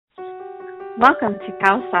Welcome to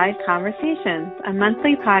Cowside Conversations, a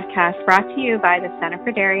monthly podcast brought to you by the Center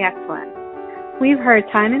for Dairy Excellence. We've heard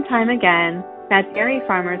time and time again that dairy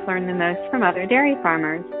farmers learn the most from other dairy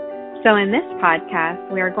farmers. So in this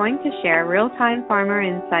podcast, we are going to share real-time farmer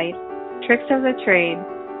insights, tricks of the trade,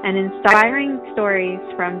 and inspiring stories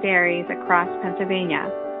from dairies across Pennsylvania.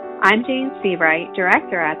 I'm Jane Seabright,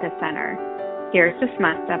 Director at the Center. Here's this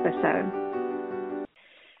month's episode.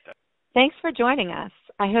 Thanks for joining us.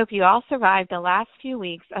 I hope you all survived the last few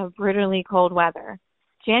weeks of brutally cold weather.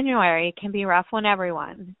 January can be rough on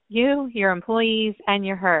everyone, you, your employees, and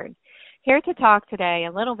your herd. Here to talk today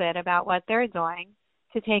a little bit about what they're doing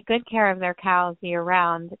to take good care of their cows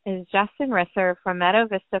year-round is Justin Risser from Meadow,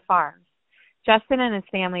 Vista Farms. Justin and his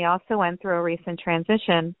family also went through a recent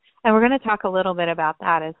transition, and we're going to talk a little bit about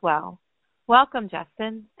that as well. Welcome,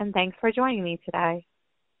 Justin, and thanks for joining me today.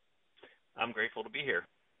 I'm grateful to be here.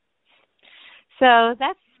 So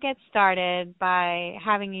let's get started by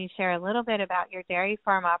having you share a little bit about your dairy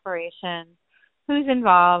farm operation, who's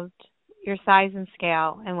involved, your size and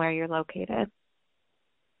scale, and where you're located.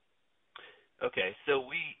 Okay, so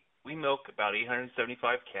we milk about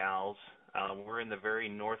 875 cows. We're in the very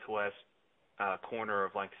northwest corner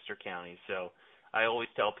of Lancaster County. So I always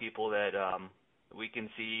tell people that we can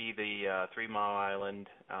see the 3 Mile Island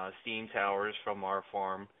steam towers from our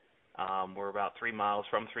farm. We're about 3 miles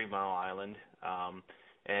from 3 Mile Island,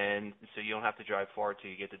 and so you don't have to drive far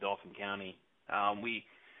till you get to Dauphin County. We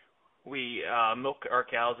milk our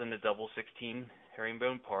cows in the double 16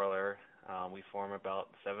 herringbone parlor. We farm about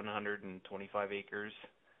 725 acres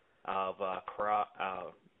of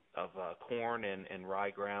corn and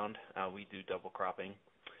rye ground. We do double cropping.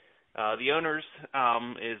 The owners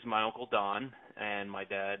is my Uncle Don and my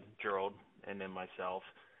dad Gerald, and then myself.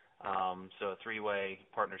 So a three-way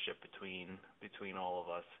partnership between all of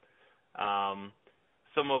us.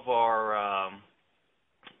 Some of our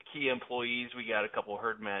key employees, we got a couple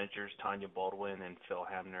herd managers, Tanya Baldwin and Phil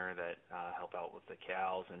Hamner, that help out with the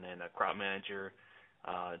cows, and then a crop manager,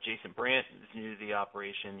 Jason Brandt, is new to the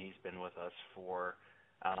operation. He's been with us for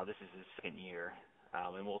this is his second year,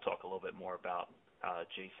 and we'll talk a little bit more about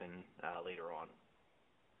Jason later on.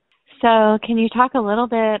 So can you talk a little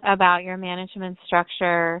bit about your management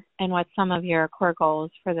structure and what some of your core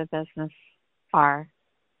goals for the business are?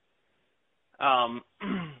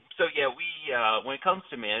 So yeah, we when it comes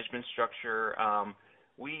to management structure,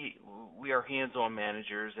 we are hands-on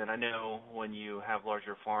managers, and I know when you have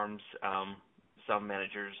larger farms, some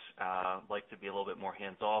managers like to be a little bit more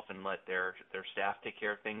hands-off and let their staff take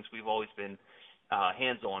care of things. We've always been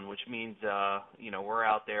hands-on, which means we're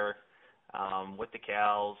out there with the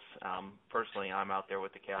cows. Personally, I'm out there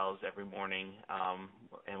with the cows every morning,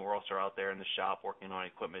 and we're also out there in the shop working on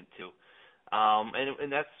equipment too.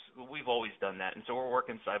 And that's, we've always done that, and so we're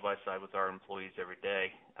working side by side with our employees every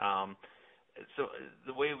day. So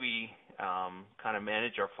the way we kind of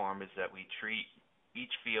manage our farm is that we treat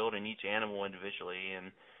each field and each animal individually,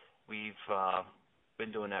 and we've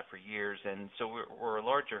been doing that for years. And so we're a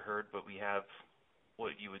larger herd, but we have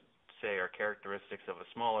what you would say are characteristics of a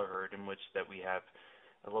smaller herd, in which that we have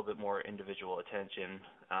a little bit more individual attention.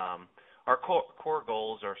 Our core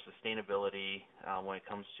goals are sustainability when it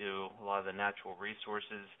comes to a lot of the natural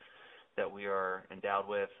resources that we are endowed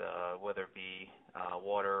with, whether it be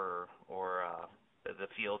water or the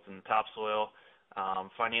fields and the topsoil,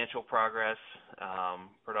 financial progress,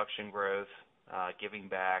 production growth, giving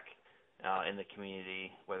back in the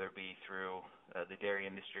community, whether it be through the dairy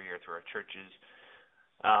industry or through our churches.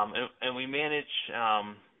 And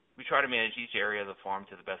we try to manage each area of the farm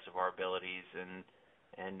to the best of our abilities, and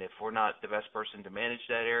if we're not the best person to manage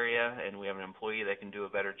that area and we have an employee that can do a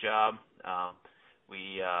better job,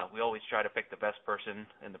 we always try to pick the best person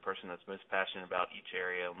and the person that's most passionate about each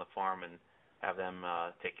area on the farm and have them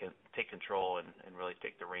take control and really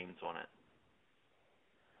take the reins on it.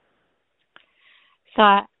 So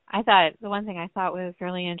I thought the one thing I thought was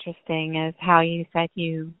really interesting is how you said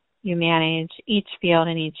you manage each field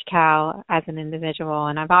and each cow as an individual,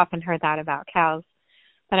 and I've often heard that about cows,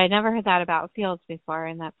 but I never heard that about fields before,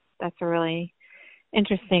 and that's a really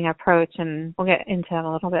interesting approach, and we'll get into it a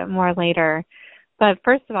little bit more later. But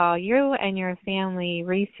first of all, you and your family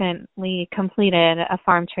recently completed a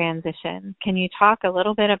farm transition. Can you talk a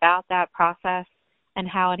little bit about that process and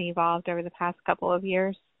how it evolved over the past couple of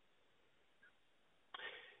years?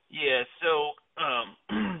 Yeah, so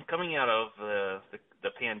coming out of the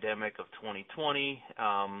pandemic of 2020,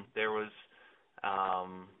 there was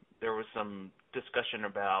some discussion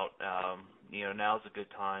about now's a good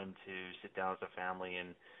time to sit down as a family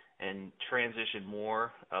and transition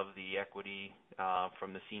more of the equity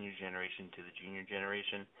from the senior generation to the junior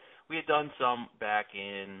generation. We had done some back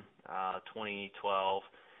in 2012,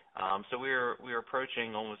 so we were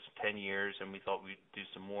approaching almost 10 years, and we thought we'd do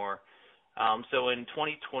some more. So in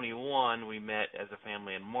 2021, we met as a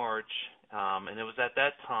family in March, and it was at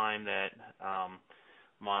that time that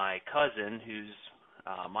my cousin, who's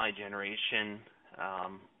my generation,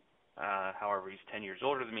 however, he's 10 years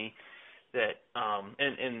older than me, that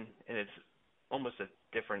and it's almost a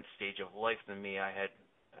different stage of life than me. I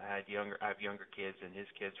have younger kids, and his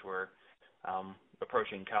kids were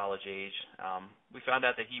approaching college age. We found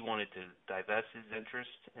out that he wanted to divest his interest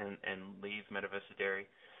and leave Meadow Vista Dairy.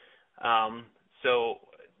 So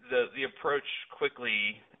the approach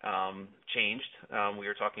quickly changed. We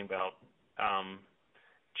were talking about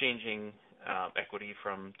changing equity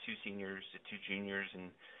from 2 seniors to 2 juniors, and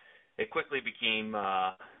it quickly became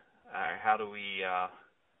how do we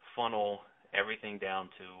funnel everything down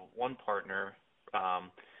to one partner,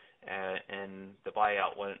 and the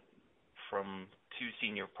buyout went from 2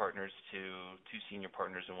 senior partners to 2 senior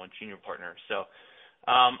partners and 1 junior partner. So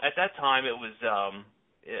at that time, it was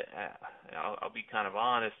I'll be kind of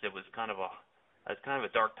honest, it was kind of a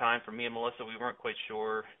dark time for me and Melissa. We weren't quite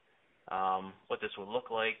sure what this would look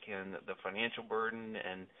like, and the financial burden,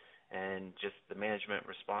 and just the management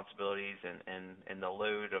responsibilities, and the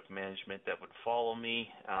load of management that would follow me.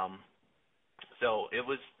 So it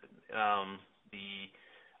was the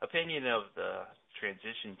opinion of the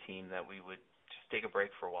transition team that we would just take a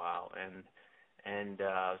break for a while, and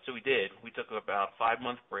so we did. We took about a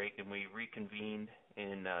 5-month break, and we reconvened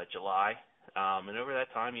in July. And over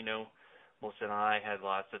that time, Melissa and I had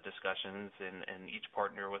lots of discussions, and each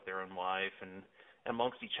partner with their own wife, and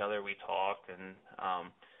amongst each other we talked, and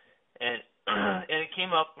it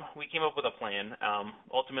came up. We came up with a plan.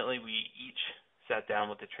 Ultimately, we each sat down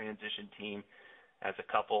with the transition team as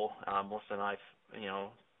a couple. Melissa and I,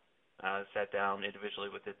 sat down individually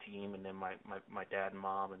with the team, and then my dad and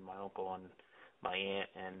mom and my uncle and my aunt,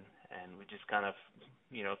 and we just kind of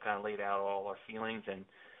laid out all our feelings,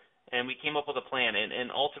 and we came up with a plan. And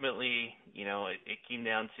ultimately, it came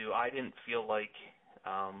down to, I didn't feel like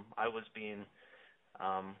I was being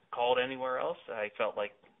called anywhere else. I felt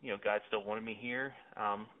like God still wanted me here,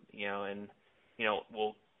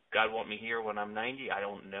 will God want me here when I'm 90? I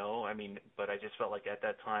don't know. But I just felt like at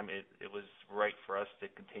that time it was right for us to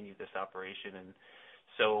continue this operation. And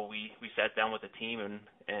so we sat down with the team,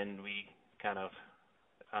 and we kind of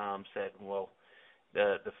said, well,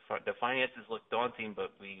 the finances look daunting,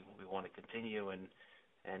 but we want to continue.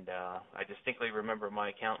 And I distinctly remember my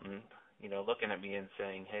accountant, looking at me and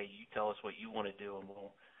saying, hey, you tell us what you want to do, and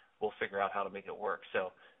we'll figure out how to make it work.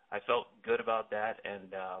 So I felt good about that,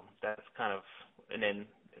 and that's kind of, and then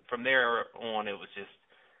from there on, it was just,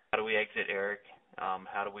 how do we exit Eric?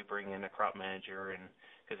 How do we bring in a crop manager? And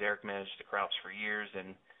because Eric managed the crops for years,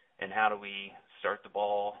 and how do we start the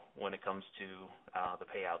ball when it comes to the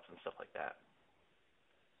payouts and stuff like that?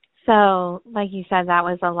 So, like you said, that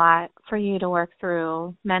was a lot for you to work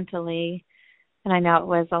through mentally, and I know it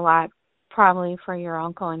was a lot probably for your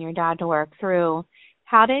uncle and your dad to work through.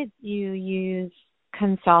 How did you use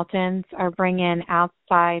consultants or bring in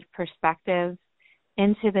outside perspectives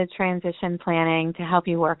into the transition planning to help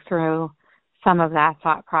you work through some of that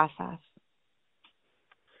thought process?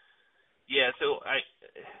 Yeah, so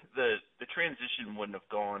the transition wouldn't have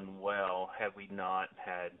gone well had we not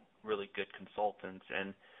had really good consultants,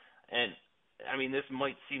 and this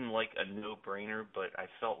might seem like a no-brainer, but I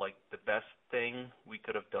felt like the best thing we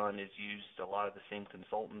could have done is used a lot of the same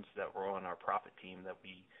consultants that were on our profit team that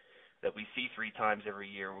we see 3 times every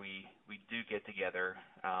year. We do get together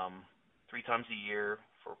 3 times a year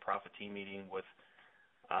for a profit team meeting with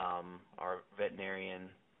our veterinarian,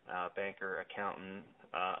 banker, accountant,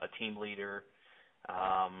 a team leader,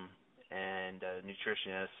 and a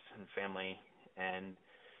nutritionist and family. And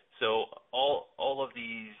so all of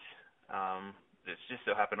these, it's just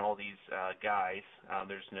so happen all these guys,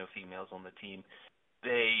 there's no females on the team,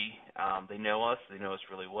 they know us. They know us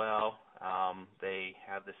really well. They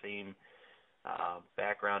have the same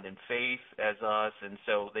background in faith as us, and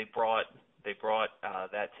so they brought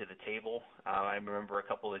that to the table. I remember a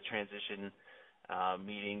couple of transition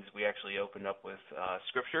meetings. We actually opened up with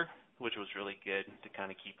scripture, which was really good to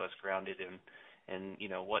kind of keep us grounded in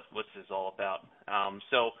what's this all about.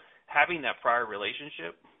 So having that prior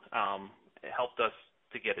relationship helped us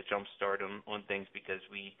to get a jump start on things, because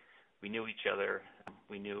we knew each other.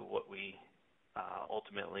 We knew what we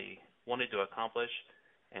ultimately wanted to accomplish,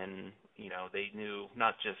 and they knew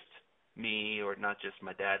not just me or not just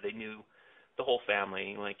my dad. They knew the whole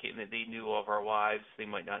family. Like they knew all of our wives. They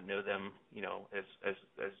might not know them, as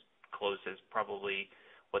close as probably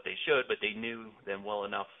what they should, but they knew them well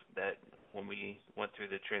enough that when we went through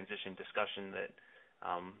the transition discussion that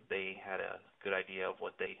they had a good idea of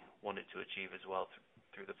what they wanted to achieve as well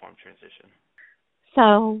through the farm transition.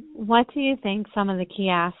 So what do you think some of the key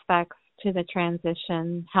aspects to the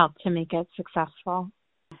transition helped to make it successful?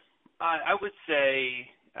 I would say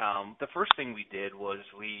the first thing we did was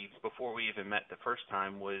before we even met the first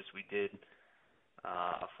time, was we did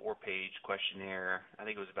a 4-page questionnaire. I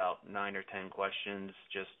think it was about 9 or 10 questions.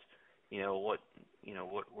 Just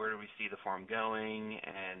where do we see the farm going,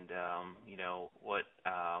 and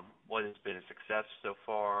what has been a success so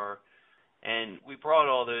far. And we brought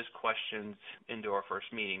all those questions into our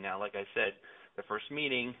first meeting. Now, like I said, the first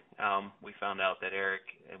meeting, we found out that Eric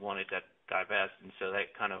wanted to divest, and so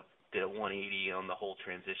that kind of did a 180 on the whole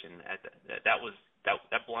transition.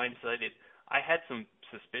 That blindsided. I had some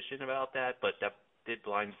suspicion about that, but that did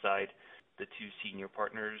blindside the two senior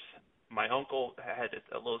partners. My uncle had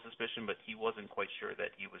a little suspicion, but he wasn't quite sure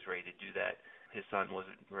that he was ready to do that. His son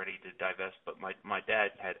wasn't ready to divest, but my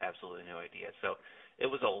dad had absolutely no idea. So it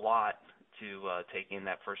was a lot to take in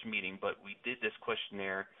that first meeting, but we did this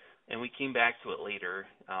questionnaire, and we came back to it later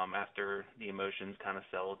after the emotions kind of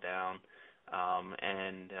settled down.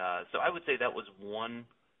 So I would say that was one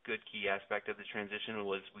good key aspect of the transition.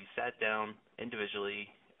 Was we sat down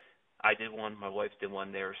individually. I did one, my wife did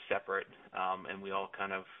one. They were separate, and we all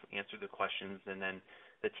kind of answered the questions. And then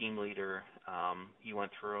the team leader, he went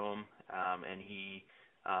through them, and he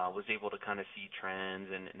was able to kind of see trends.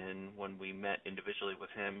 And then when we met individually with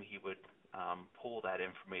him, he would pull that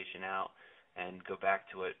information out and go back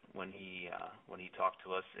to it when he talked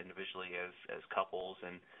to us individually as couples.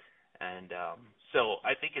 So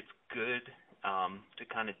I think it's good to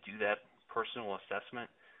kind of do that personal assessment.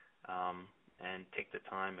 And take the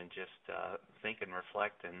time and just think and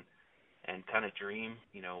reflect and kind of dream,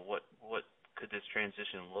 what could this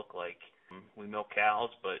transition look like? We milk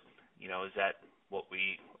cows, but, is that what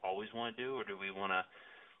we always want to do, or do we want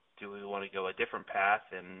to go a different path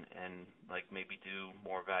and like maybe do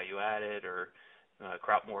more value added, or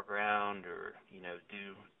crop more ground, or,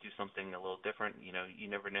 do something a little different? You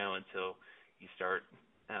never know until you start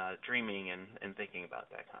dreaming and thinking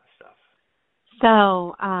about that kind of stuff.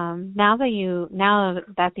 So now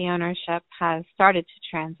that the ownership has started to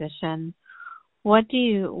transition, what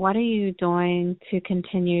are you doing to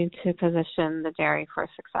continue to position the dairy for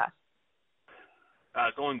success?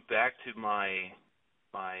 Going back to my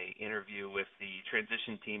interview with the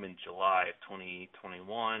transition team in July of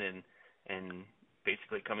 2021, and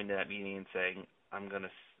basically coming to that meeting and saying I'm gonna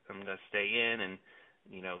stay in, and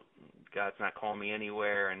God's not calling me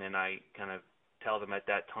anywhere, and then I kind of tell them at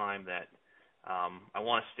that time that I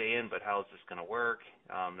want to stay in, but how is this going to work?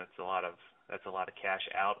 That's a lot of cash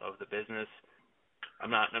out of the business.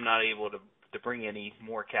 I'm not able to bring any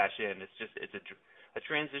more cash in. It's a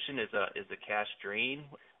transition is a cash drain.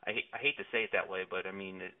 I hate to say it that way, but I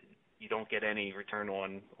mean you don't get any return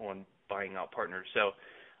on buying out partners. So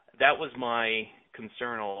that was my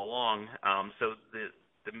concern all along. So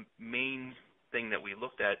the main thing that we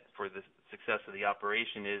looked at for the success of the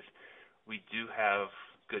operation is we do have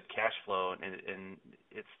good cash flow, and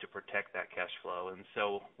it's to protect that cash flow. And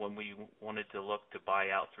so when we wanted to look to buy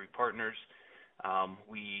out 3 partners,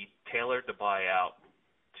 we tailored the buyout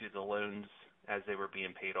to the loans as they were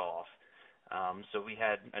being paid off. So we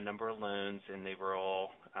had a number of loans, and they were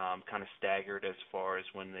all kind of staggered as far as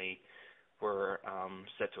when they were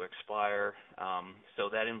set to expire. So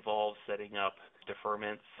that involves setting up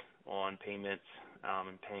deferments on payments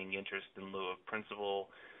and paying interest in lieu of principal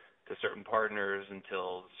to certain partners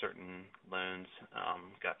until certain loans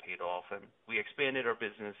got paid off. And we expanded our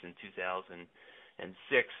business in 2006,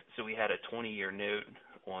 so we had a 20-year note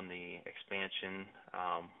on the expansion,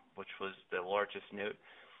 which was the largest note.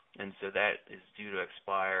 And so that is due to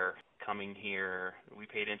expire coming here. We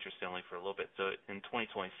paid interest only for a little bit. So in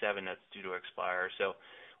 2027, that's due to expire. So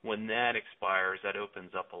when that expires, that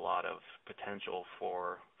opens up a lot of potential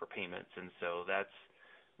for payments. And so that's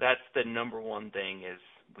the number one thing is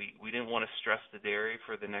we didn't want to stress the dairy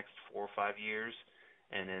for the next 4 or 5 years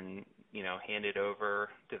and then, hand it over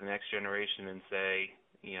to the next generation and say,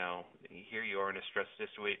 here you are in a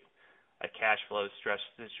a cash flow stress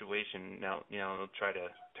situation. Now, they'll try to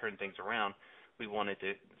turn things around. We wanted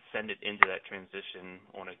to send it into that transition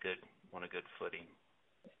on a good footing.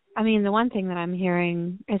 I mean, the one thing that I'm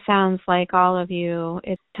hearing, it sounds like all of you,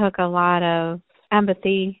 it took a lot of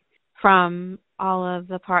empathy from all of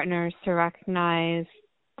the partners to recognize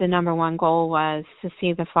the number one goal was to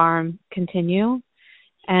see the farm continue.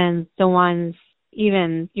 And the ones,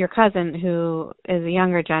 even your cousin who is a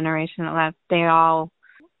younger generation that left, they all,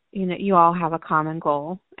 you all have a common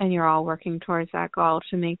goal and you're all working towards that goal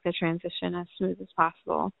to make the transition as smooth as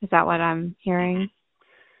possible. Is that what I'm hearing?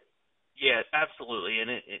 Yeah, absolutely. And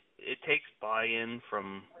it takes buy-in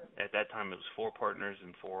from, at that time it was 4 partners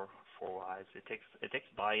and four wives. It takes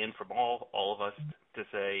buy-in from all of us to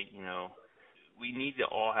say, we need to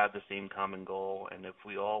all have the same common goal, and if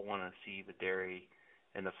we all want to see the dairy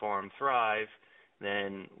and the farm thrive,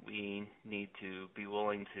 then we need to be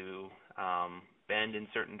willing to bend in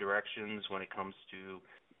certain directions when it comes to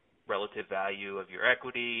relative value of your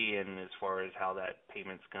equity and as far as how that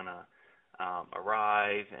payment's going to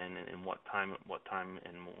arrive and in what time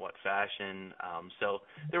and what fashion. So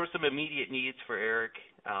there were some immediate needs for Eric,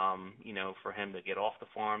 for him to get off the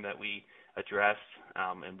farm that we addressed,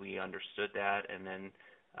 and we understood that. And then,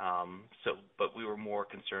 but we were more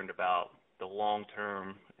concerned about the long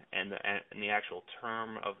term and the actual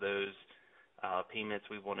term of those payments.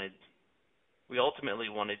 We ultimately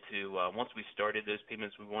wanted to, once we started those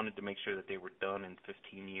payments, we wanted to make sure that they were done in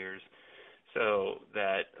 15 years, so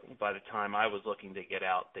that by the time I was looking to get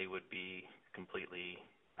out, they would be completely,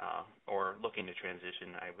 or looking to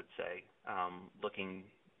transition, I would say,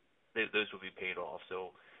 those would be paid off.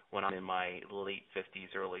 So when I'm in my late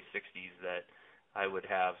 50s, early 60s, that I would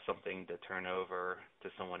have something to turn over to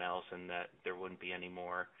someone else, and that there wouldn't be any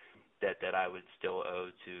more debt that I would still owe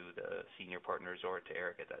to the senior partners or to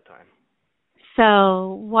Eric at that time.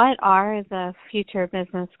 So what are the future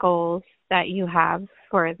business goals that you have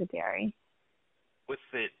for the dairy? With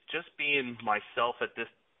it just being myself at this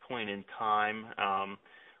point in time,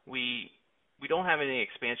 we don't have any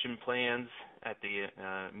expansion plans at the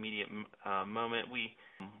immediate moment.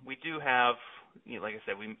 We do have, like I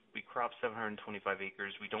said, we crop 725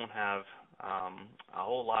 acres. We don't have a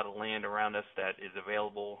whole lot of land around us that is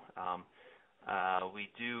available. We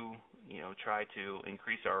do, try to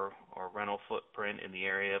increase our rental footprint in the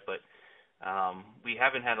area, but we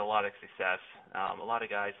haven't had a lot of success. A lot of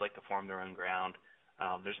guys like to farm their own ground.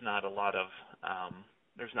 There's not a lot of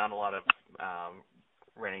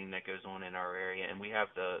renting that goes on in our area, and we have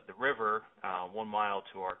the river 1 mile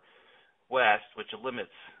to our west, which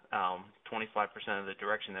limits 25% of the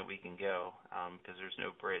direction that we can go, because there's no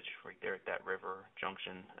bridge right there at that river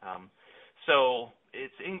junction. So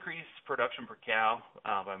it's increased production per cow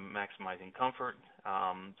by maximizing comfort.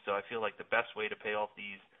 So I feel like the best way to pay off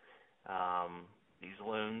these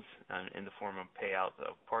loans in the form of payout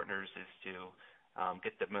of partners is to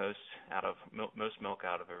get the most milk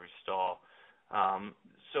out of every stall.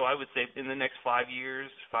 So I would say in the next 5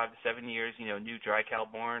 to 7 years, new dry cow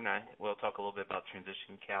barn. We'll talk a little bit about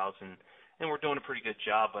transition cows, and we're doing a pretty good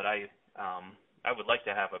job. But I would like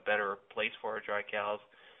to have a better place for our dry cows.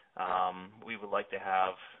 We would like to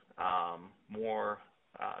have more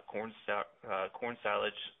corn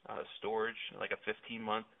silage storage, like a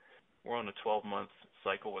 15-month. We're on a 12-month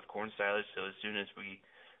cycle with corn silage, so as soon as we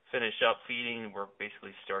finish up feeding, we're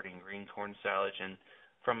basically starting green corn silage. And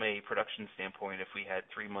from a production standpoint, if we had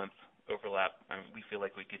 3-month overlap, we feel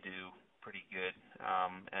like we could do pretty good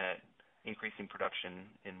at increasing production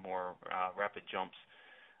in more rapid jumps.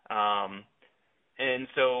 And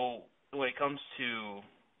so when it comes to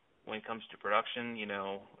production,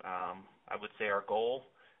 I would say our goal,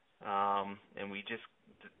 and we just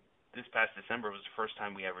this past December was the first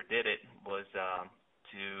time we ever did it, was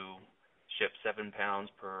to ship 7 pounds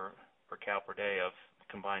per cow per day of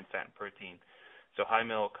combined fat and protein. So high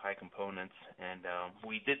milk, high components, and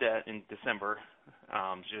we did that in December,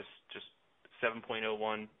 just 7.01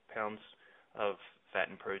 pounds of fat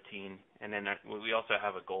and protein, and then we also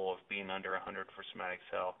have a goal of being under 100 for somatic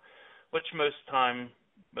cell, which most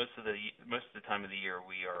of the time of the year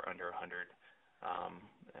we are under 100.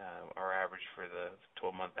 Our average for the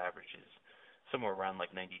 12-month average is somewhere around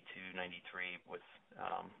like 92, 93. With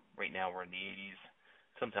right now we're in the 80s.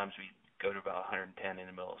 Sometimes we go to about 110 in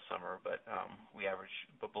the middle of summer, but we average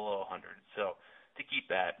below 100. So to keep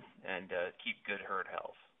that and keep good herd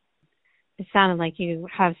health. It sounded like you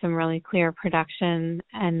have some really clear production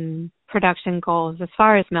goals. As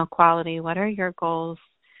far as milk quality, what are your goals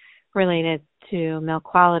related to milk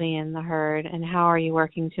quality in the herd, and how are you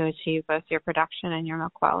working to achieve both your production and your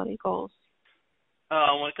milk quality goals?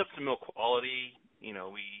 When it comes to milk quality,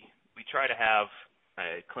 we try to have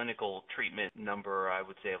a clinical treatment number, I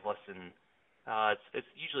would say, of less than it's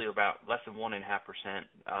usually about less than 1.5%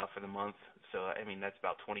 for the month. So I mean that's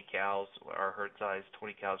about 20 cows. Our herd size,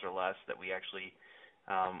 20 cows or less, that we actually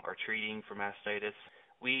are treating for mastitis.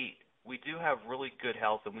 We do have really good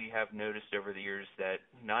health, and we have noticed over the years that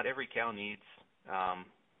not every cow needs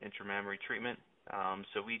intramammary treatment.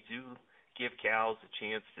 So we do give cows a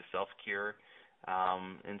chance to self-cure,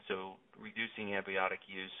 and so reducing antibiotic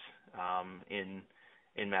use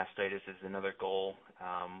in mastitis is another goal.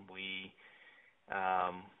 Um, we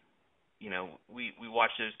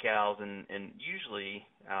watch those cows, and usually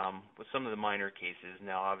with some of the minor cases.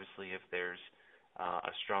 Now, obviously, if there's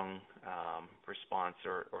a strong response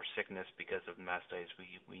or sickness because of mastitis,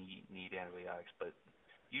 we need antibiotics. But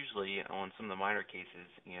usually, on some of the minor cases,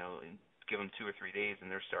 give them 2 or 3 days, and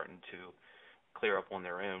they're starting to clear up on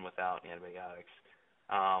their own without antibiotics.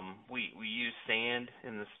 We use sand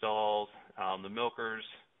in the stalls. The milkers,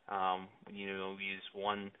 we use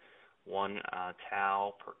one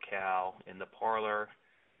towel per cow in the parlor.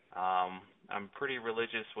 I'm pretty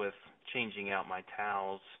religious with changing out my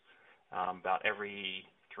towels about every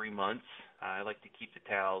 3 months. I like to keep the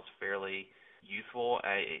towels fairly youthful.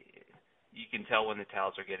 You can tell when the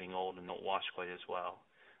towels are getting old and don't wash quite as well.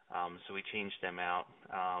 So we change them out.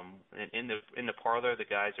 In the parlor, the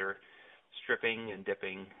guys are stripping and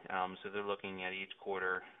dipping, so they're looking at each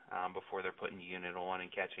quarter before they're putting the unit on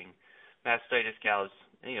and catching mastitis cows,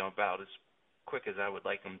 about as quick as I would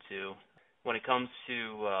like them to. When it comes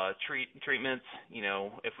to treatments,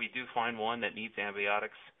 if we do find one that needs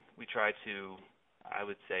antibiotics, we try to, I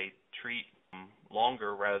would say, treat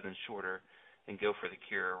longer rather than shorter and go for the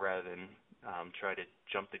cure rather than try to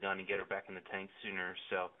jump the gun and get her back in the tank sooner.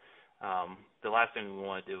 So the last thing we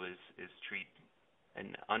want to do is treat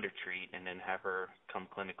and undertreat and then have her come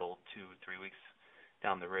clinical 2-3 weeks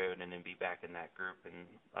down the road and then be back in that group and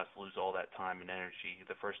us lose all that time and energy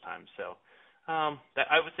the first time. So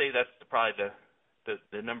I would say that's probably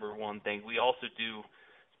the number one thing. We also do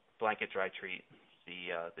blanket dry treat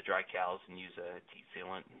the dry cows and use a teat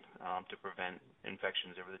sealant to prevent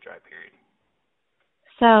infections over the dry period.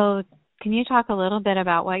 So can you talk a little bit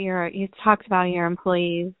about you talked about your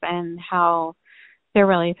employees and how they're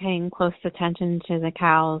really paying close attention to the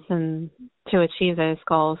cows and to achieve those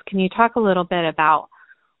goals. Can you talk a little bit about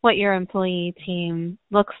what your employee team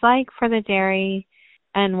looks like for the dairy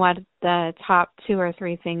and what the top 2 or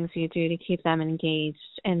 3 things you do to keep them engaged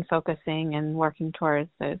in focusing and working towards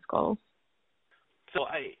those goals? So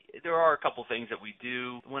there are a couple things that we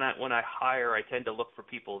do. When I hire, I tend to look for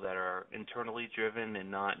people that are internally driven and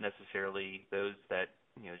not necessarily those that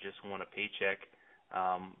just want a paycheck.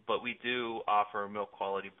 But we do offer a milk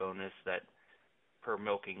quality bonus that per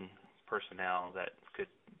milking personnel that could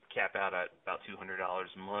cap out at about $200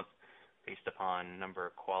 a month based upon number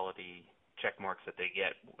of quality check marks that they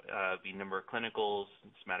get, the number of clinicals,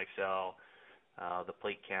 somatic cell, the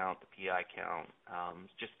plate count, the PI count,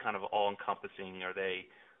 just kind of all-encompassing. Are they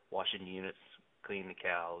washing units, cleaning the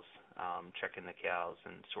cows, checking the cows,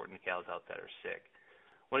 and sorting the cows out that are sick?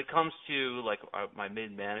 When it comes to my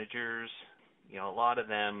mid-managers, a lot of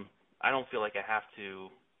them, I don't feel like I have to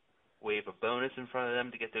wave a bonus in front of them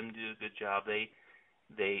to get them to do a good job. They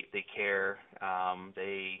care.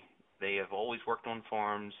 They have always worked on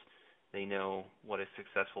farms. They know what a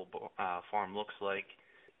successful farm looks like.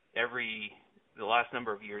 The last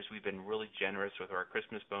number of years, we've been really generous with our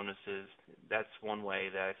Christmas bonuses. That's one way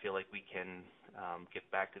that I feel like we can give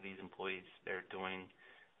back to these employees. They're doing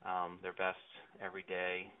their best every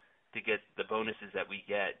day to get the bonuses that we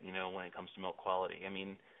get, when it comes to milk quality. I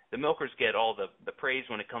mean, the milkers get all the praise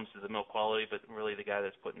when it comes to the milk quality, but really the guy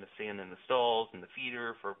that's putting the sand in the stalls and the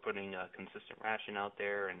feeder for putting a consistent ration out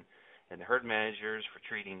there and the herd managers for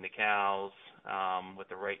treating the cows with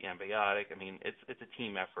the right antibiotic. I mean, it's a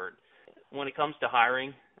team effort. When it comes to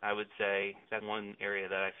hiring, I would say that's one area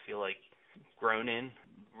that I feel like grown in,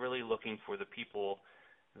 really looking for the people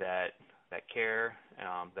that care,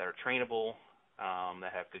 that are trainable,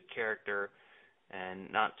 that have good character,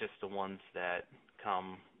 and not just the ones that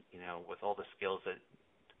come, with all the skills that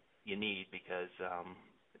you need, because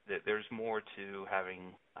there's more to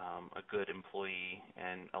having a good employee,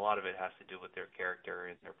 and a lot of it has to do with their character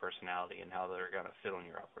and their personality and how they're going to fit on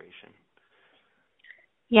your operation.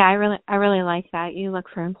 Yeah, I really like that. You look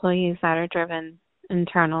for employees that are driven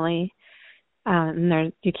internally,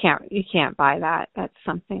 and you can't buy that. That's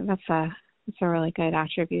something that's a really good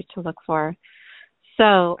attribute to look for.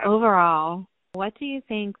 So overall, what do you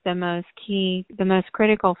think the most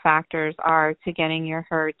critical factors are to getting your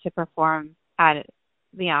herd to perform at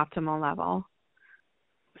the optimal level?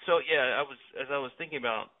 So yeah, as I was thinking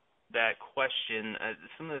about that question,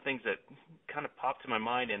 some of the things that kind of popped to my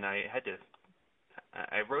mind, and I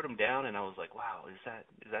wrote them down, and I was like, wow, is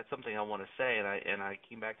that something I want to say? And I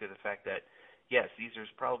came back to the fact that yes, these are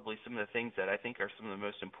probably some of the things that I think are some of the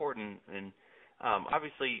most important. And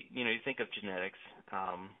obviously, you think of genetics,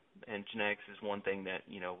 and genetics is one thing that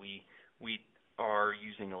we are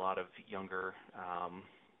using a lot of younger,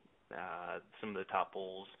 some of the top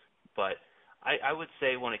bulls. But I would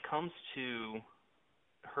say when it comes to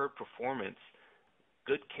herd performance,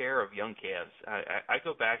 good care of young calves. I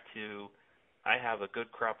go back to, I have a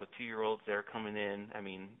good crop of 2-year-olds that are coming in. I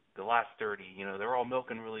mean, the last 30, they're all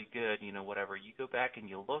milking really good, whatever. You go back and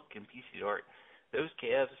you look in PCR, those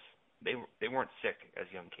calves, they weren't sick as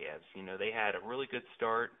young calves. They had a really good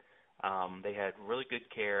start. They had really good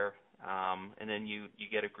care. And then you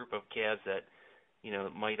get a group of calves that,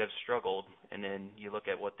 might have struggled, and then you look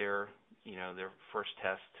at what their first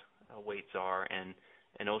test weights are, and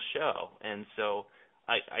it'll show. And so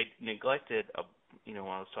I neglected, when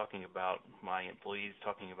I was talking about my employees,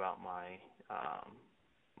 talking about my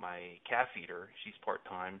calf feeder. She's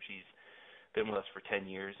part-time. She's been with us for 10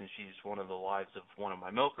 years, and she's one of the wives of one of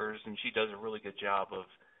my milkers, and she does a really good job of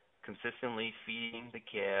consistently feeding the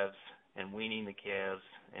calves and weaning the calves.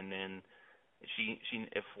 And then she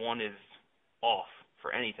if one is off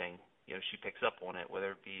for anything, she picks up on it,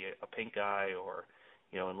 whether it be a pink eye or,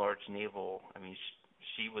 enlarged navel. I mean,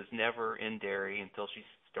 she was never in dairy until she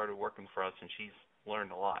started working for us, and she's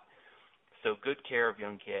learned a lot. So good care of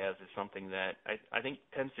young calves is something that I think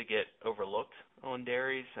tends to get overlooked on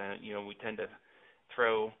dairies. We tend to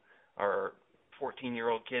throw our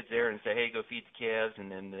 14-year-old kids there and say, hey, go feed the calves,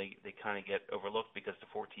 and then they kind of get overlooked because the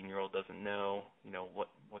 14-year-old doesn't know,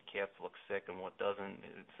 what calf looks sick and what doesn't.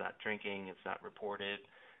 It's not drinking, it's not reported,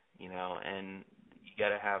 and you got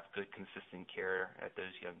to have good, consistent care at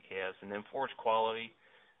those young calves. And then forage quality,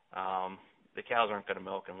 the cows aren't going to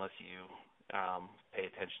milk unless you pay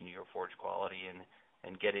attention to your forage quality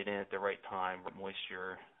and get it in at the right time,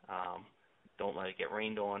 moisture. Don't let it get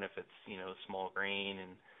rained on if it's, small grain.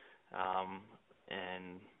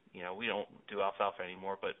 And we don't do alfalfa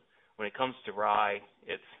anymore, but when it comes to rye,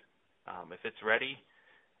 it's if it's ready,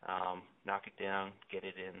 knock it down, get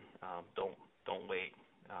it in. Don't wait.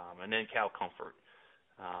 And then cow comfort.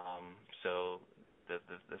 So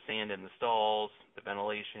the sand in the stalls, the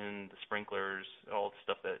ventilation, the sprinklers, all the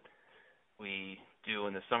stuff that we do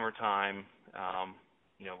in the summertime.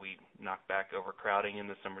 We knock back overcrowding in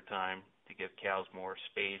the summertime to give cows more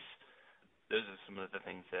space. Those are some of the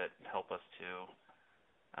things that help us to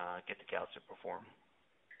get the cows to perform.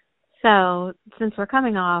 So since we're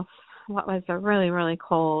coming off what was a really, really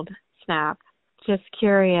cold snap, just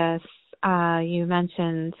curious, you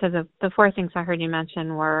mentioned, so the 4 things I heard you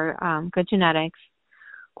mention were good genetics,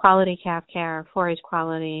 quality calf care, forage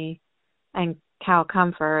quality, and cow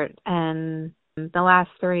comfort. And the last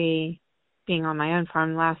 3, being on my own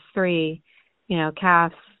farm,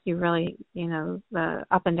 calves, you really, the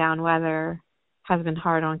up and down weather has been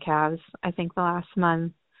hard on calves. I think the last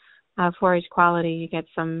month, forage quality, you get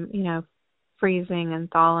some, freezing and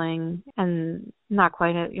thawing, and not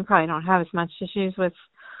quite, you probably don't have as much issues with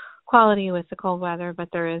quality with the cold weather, but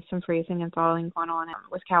there is some freezing and thawing going on.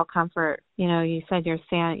 With cow comfort, you said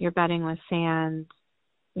you're bedding with sand.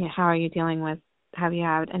 How are you dealing with, have you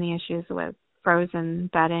had any issues with frozen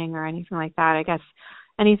bedding or anything like that? I guess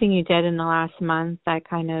anything you did in the last month that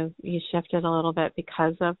kind of you shifted a little bit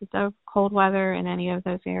because of the cold weather in any of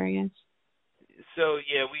those areas? So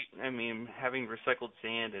yeah, having recycled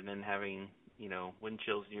sand and then having, wind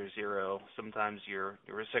chills near zero, sometimes your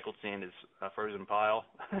recycled sand is a frozen pile.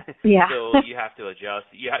 Yeah. So you have to adjust.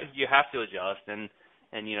 You have to adjust, and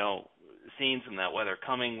seeing some of that weather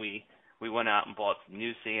coming, we went out and bought some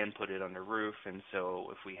new sand, put it on the roof, and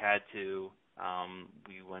so if we had to,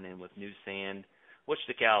 we went in with new sand, which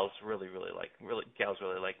the cows really, really like. Cows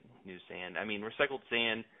really like new sand. Recycled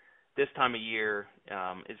sand this time of year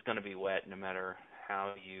is going to be wet no matter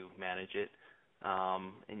how you manage it,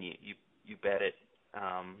 and you bed it.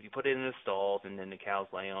 You put it in the stalls, and then the cows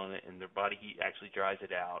lay on it, and their body heat actually dries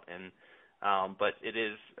it out. And but it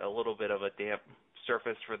is a little bit of a damp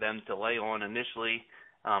surface for them to lay on initially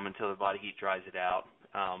until the body heat dries it out.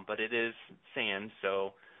 But it is sand,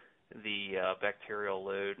 so the bacterial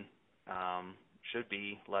load should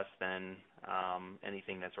be less than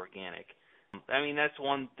anything that's organic. That's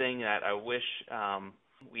one thing that I wish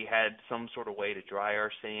we had some sort of way to dry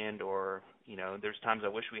our sand, or, there's times I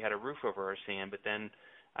wish we had a roof over our sand, but then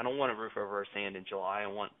I don't want a roof over our sand in July. I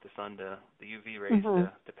want the UV rays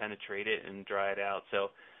to penetrate it and dry it out. So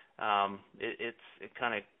it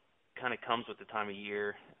kind of comes with the time of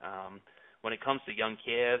year. When it comes to young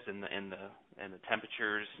calves and the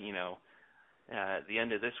temperatures, the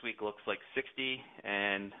end of this week looks like 60,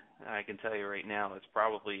 and I can tell you right now it's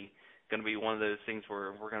probably going to be one of those things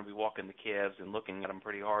where we're going to be walking the calves and looking at them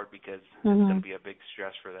pretty hard because it's going to be a big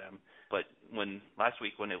stress for them. But last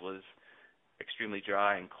week when it was extremely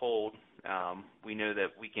dry and cold, we know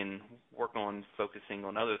that we can work on focusing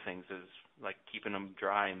on other things, as like keeping them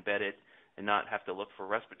dry and bedded, and not have to look for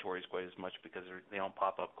respiratories quite as much because they don't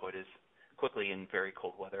pop up quite as quickly in very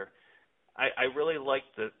cold weather. I really like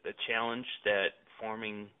the challenge that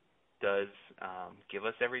farming does give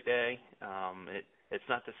us every day. It's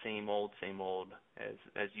not the same old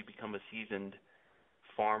as you become a seasoned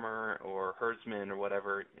farmer or herdsman or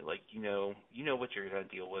whatever. Like you know what you're going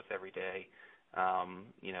to deal with every day.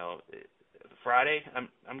 You know, Friday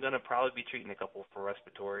I'm going to probably be treating a couple for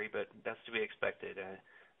respiratory, but that's to be expected.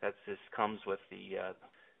 That just comes with the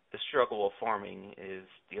struggle of farming, is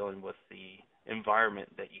dealing with the environment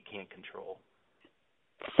that you can't control.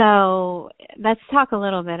 So let's talk a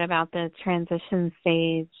little bit about the transition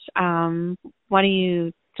stage. What are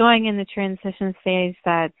you doing in the transition stage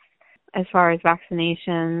that's as far as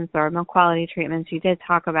vaccinations or milk quality treatments? You did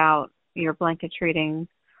talk about your blanket treating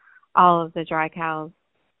all of the dry cows.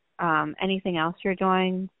 Anything else you're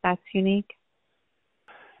doing that's unique?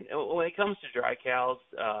 When it comes to dry cows,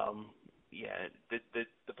 the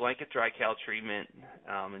blanket dry cow treatment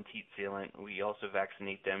and teat sealant, we also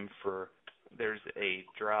vaccinate them for. There's a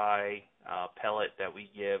dry pellet that we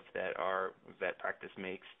give that our vet practice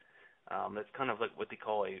makes. That's kind of like what they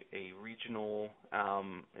call a regional.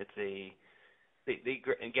 They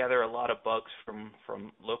gather a lot of bugs from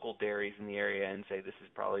local dairies in the area and say this is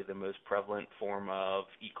probably the most prevalent form of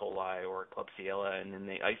E. coli or Klebsiella, and then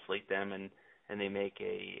they isolate them and they make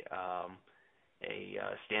a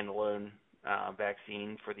standalone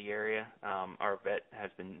vaccine for the area. Our vet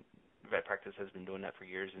practice has been doing that for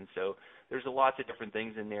years, and so there's lots of different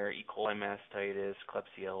things in there. E. coli, mastitis,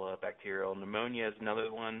 Klebsiella, bacterial pneumonia is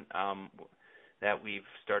another one that we've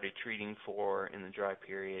started treating for in the dry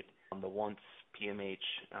period. The once PMH,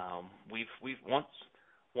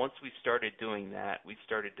 once we started doing that, we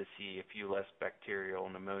started to see a few less bacterial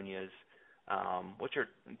pneumonias, which are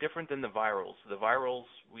different than the virals. The virals,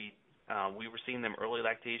 we were seeing them early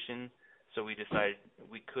lactation, so we decided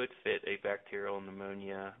we could fit a bacterial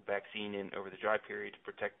pneumonia vaccine in over the dry period to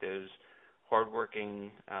protect those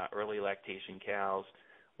hardworking early lactation cows.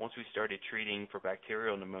 Once we started treating for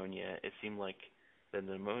bacterial pneumonia, it seemed like the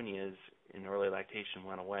pneumonias in early lactation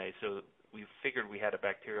went away. So we figured we had a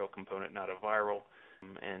bacterial component, not a viral,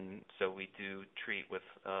 and so we do treat with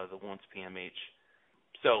the once PMH.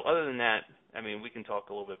 So other than that, I mean, we can talk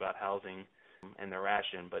a little bit about housing and the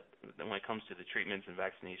ration, but when it comes to the treatments and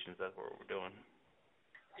vaccinations, that's what we're doing.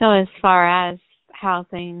 So as far as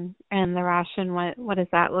housing and the ration, what does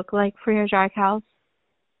that look like for your dry cows?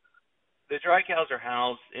 The dry cows are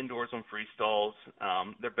housed indoors on free stalls.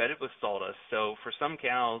 They're bedded with sawdust. So for some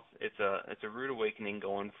cows, it's a rude awakening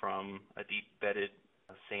going from a deep bedded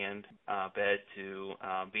sand bed to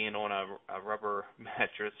being on a rubber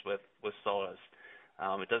mattress with sawdust.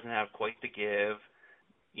 It doesn't have quite the give.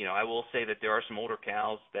 You know, I will say that there are some older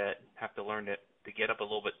cows that have to learn to get up a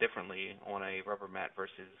little bit differently on a rubber mat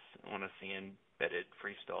versus on a sand-bedded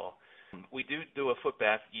freestall. We do a foot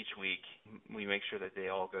bath each week. We make sure that they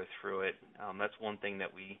all go through it. That's one thing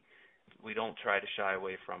that we don't try to shy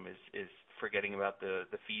away from is forgetting about the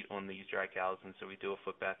feet on these dry cows, and so we do a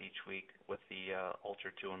foot bath each week with the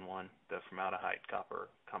Ultra 2-in-1, the formaldehyde copper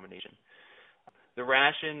combination. The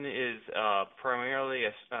ration is primarily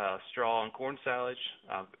a straw and corn silage.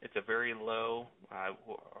 It's a very low,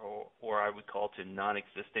 or I would call it a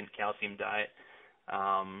non-existent calcium diet,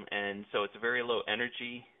 and so it's a very low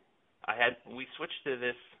energy. We switched to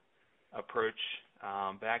this approach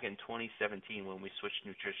back in 2017 when we switched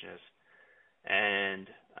nutritionists, and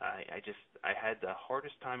I had the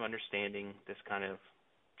hardest time understanding this kind of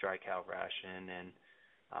dry cow ration, and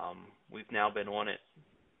we've now been on it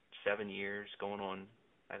 7 years, going on,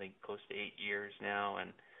 I think, close to 8 years now.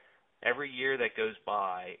 And every year that goes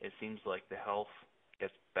by, it seems like the health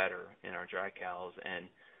gets better in our dry cows. And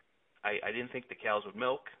I didn't think the cows would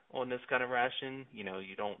milk on this kind of ration. You know,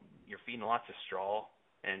 you're feeding lots of straw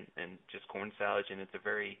and just corn silage, and it's a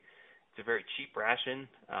very cheap ration,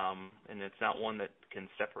 and it's not one that can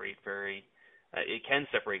separate it can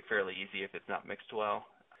separate fairly easy if it's not mixed well.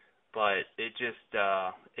 But it just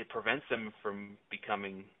it prevents them from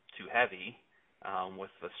becoming too heavy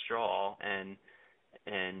with the straw, and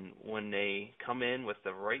when they come in with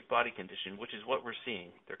the right body condition, which is what we're seeing,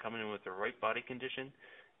 they're coming in with the right body condition,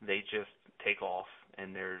 they just take off.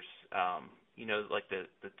 And there's like the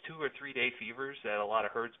 2 or 3 day fevers that a lot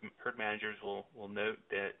of herd managers will note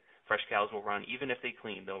that fresh cows will run. Even if they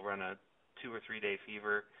clean, they'll run a 2 or 3 day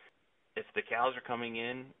fever. If the cows are coming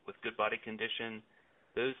in with good body condition,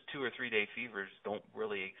 those 2 or 3 day fevers don't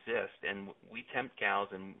really exist, and we tempt cows,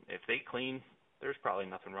 and if they clean, there's probably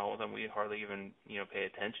nothing wrong with them. We hardly even, pay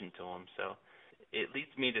attention to them. So it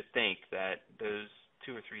leads me to think that those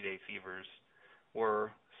 2 or 3 day fevers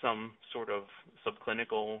were some sort of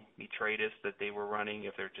subclinical metritis that they were running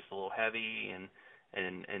if they're just a little heavy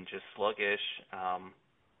and just sluggish.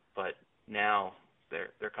 But now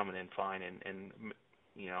they're coming in fine, and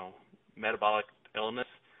metabolic illness.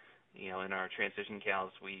 In our transition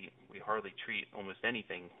cows, we hardly treat almost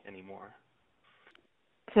anything anymore.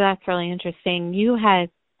 So that's really interesting. You started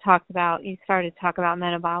to talk about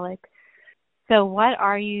metabolic. So what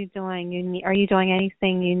are you doing? Are you doing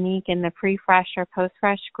anything unique in the pre-fresh or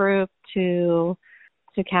post-fresh group to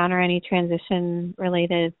counter any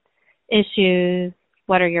transition-related issues?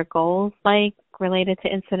 What are your goals like related to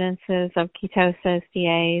incidences of ketosis,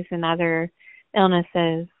 DAs, and other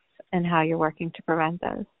illnesses, and how you're working to prevent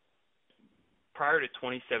those? Prior to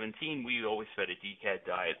 2017, we always fed a DCAD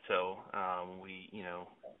diet, so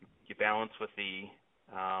you balance with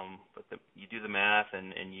you do the math,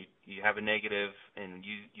 and you have a negative, and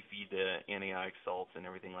you feed the antibiotic salts and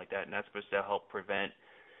everything like that, and that's supposed to help prevent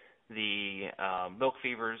the milk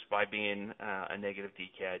fevers by being a negative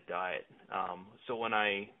DCAD diet. So when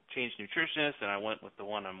I changed nutritionists and I went with the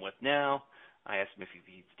one I'm with now, I asked him if he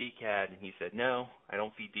feeds DCAD, and he said, no, I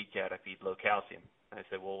don't feed DCAD, I feed low calcium. I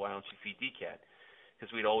said, well, why don't you feed DCAD?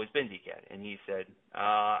 Because we'd always been DCAD. And he said,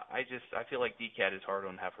 I feel like DCAD is hard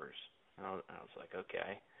on heifers. And I was like,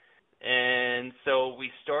 okay. And so we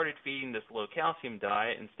started feeding this low calcium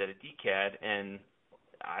diet instead of DCAD, and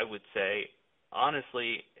I would say,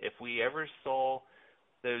 honestly, if we ever saw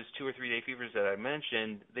those 2 or 3 day fevers that I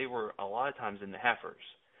mentioned, they were a lot of times in the heifers.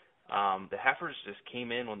 The heifers just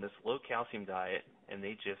came in on this low calcium diet, and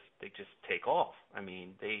they just take off. I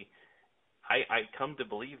mean, I come to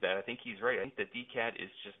believe that. I think he's right. I think the DCAD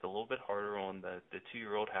is just a little bit harder on the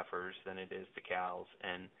 2-year-old heifers than it is the cows.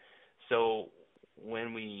 And so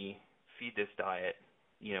when we feed this diet,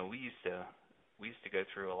 we used to go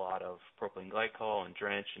through a lot of propylene glycol and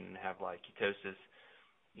drench and have like ketosis.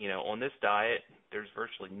 On this diet, there's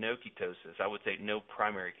virtually no ketosis. I would say no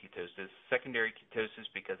primary ketosis. Secondary ketosis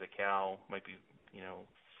because a cow might be,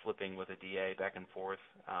 flipping with a DA back and forth.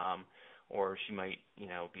 Or she might,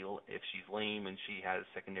 if she's lame and she has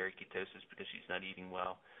secondary ketosis because she's not eating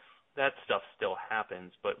well. That stuff still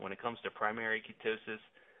happens, but when it comes to primary ketosis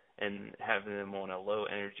and having them on a low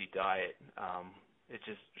energy diet, it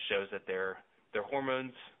just shows that their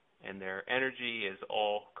hormones and their energy is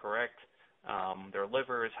all correct. Their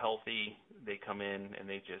liver is healthy. They come in and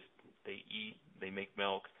they eat, they make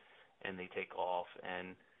milk, and they take off.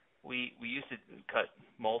 And we used to cut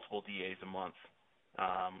multiple DAs a month.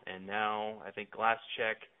 And now, I think last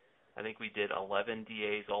check, I think we did 11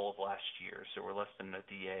 DAs all of last year, so we're less than a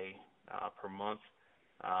DA per month,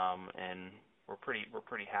 and we're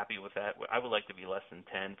pretty happy with that. I would like to be less than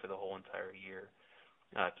 10 for the whole entire year.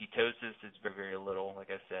 Ketosis is very, very little, like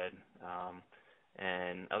I said,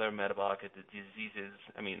 and other metabolic diseases.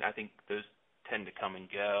 I mean, I think those tend to come and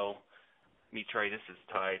go. Metritis is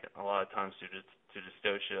tied a lot of times to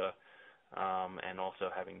dystocia. And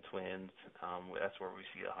also having twins, that's where we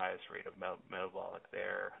see the highest rate of metabolic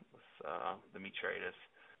there with the metritis.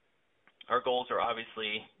 Our goals are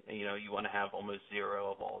obviously, you want to have almost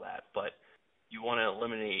zero of all that, but you want to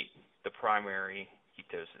eliminate the primary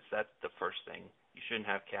ketosis. That's the first thing. You shouldn't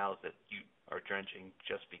have cows that you are drenching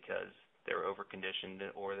just because they're overconditioned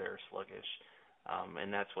or they're sluggish,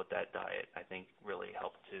 and that's what that diet, I think, really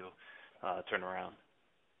helped to turn around.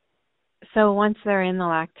 So once they're in the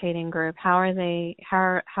lactating group, how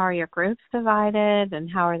are your groups divided, and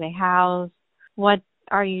how are they housed? What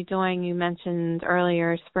are you doing? You mentioned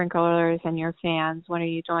earlier sprinklers and your fans. What are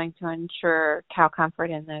you doing to ensure cow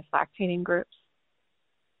comfort in those lactating groups?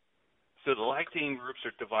 So the lactating groups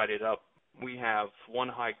are divided up. We have one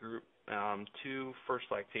high group, 2 first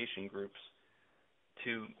lactation groups,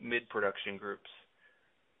 2 mid-production groups.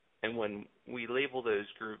 And when we label those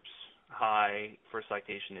groups high, first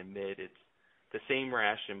lactation, and mid, it's the same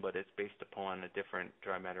ration, but it's based upon a different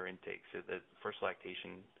dry matter intake. So the first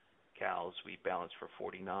lactation cows, we balance for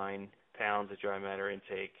 49 pounds of dry matter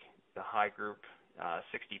intake. The high group,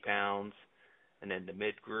 60 pounds. And then the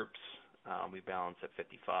mid groups, we balance at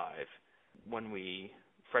 55. When we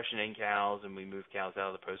freshen in cows and we move cows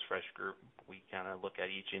out of the post-fresh group, we kind of look at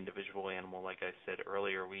each individual animal. Like I said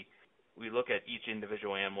earlier, we look at each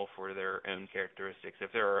individual animal for their own characteristics.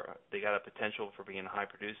 If they got a potential for being high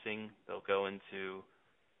producing, they'll go into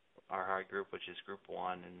our high group, which is group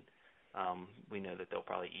 1, and we know that they'll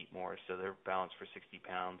probably eat more, so they're balanced for 60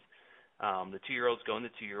 pounds. The 2-year-olds go in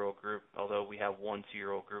the 2-year-old group, although we have one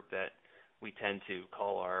 2-year-old group that we tend to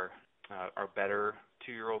call our better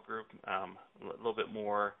 2-year-old group, a little bit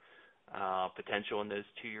more potential in those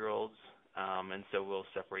 2-year-olds, and so we'll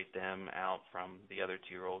separate them out from the other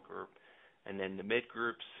 2-year-old group. And then the mid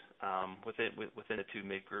groups, within the 2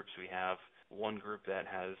 mid groups, we have one group that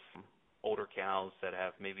has older cows that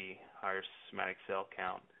have maybe higher somatic cell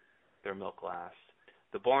count. Their milk lasts.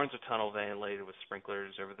 The barns are tunnel ventilated with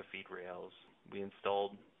sprinklers over the feed rails. We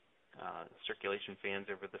installed circulation fans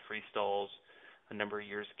over the free stalls a number of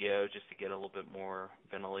years ago just to get a little bit more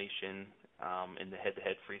ventilation in the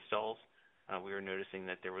head-to-head free stalls. We were noticing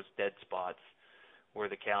that there was dead spots where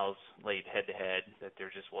the cows laid head-to-head, that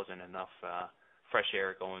there just wasn't enough fresh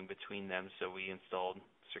air going between them, so we installed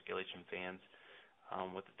circulation fans.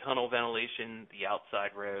 With the tunnel ventilation, the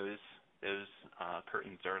outside rows, those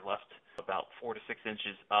curtains are left about 4 to 6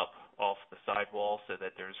 inches up off the sidewall so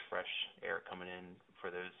that there's fresh air coming in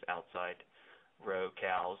for those outside row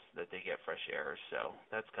cows, that they get fresh air. So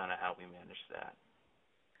that's kind of how we manage that.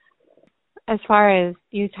 As far as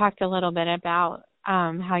you talked a little bit about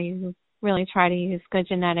how you really try to use good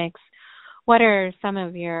genetics, what are some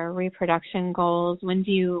of your reproduction goals? When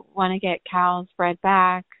do you want to get cows bred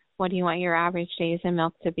back? What do you want your average days in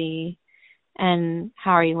milk to be? And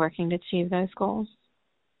how are you working to achieve those goals?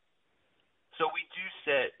 So we do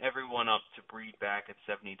set everyone up to breed back at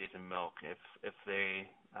 70 days in milk. If they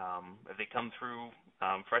come through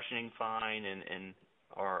freshening fine and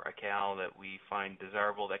are a cow that we find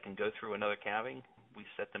desirable that can go through another calving, we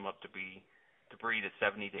set them up to breed at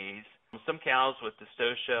 70 days. Some cows with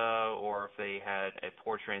dystocia, or if they had a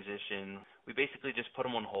poor transition, we basically just put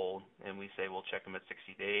them on hold and we say we'll check them at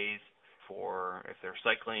 60 days for if they're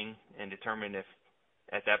cycling and determine if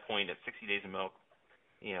at that point at 60 days of milk,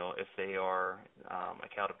 if they are a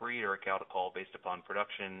cow to breed or a cow to call based upon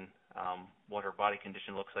production, what her body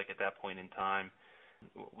condition looks like at that point in time.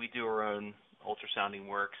 We do our own ultrasounding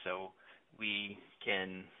work, so we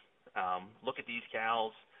can look at these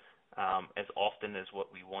cows as often as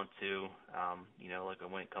what we want to. Like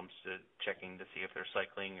when it comes to checking to see if they're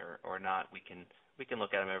cycling or not, we can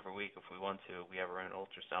look at them every week if we want to. We have our own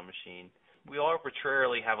ultrasound machine. We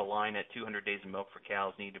arbitrarily have a line at 200 days of milk for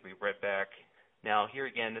cows need to be bred back. Now, here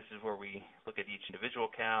again, this is where we look at each individual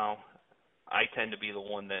cow. I tend to be the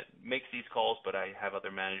one that makes these calls, but I have other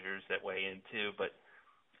managers that weigh in too. But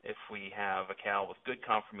if we have a cow with good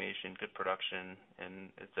conformation, good production, and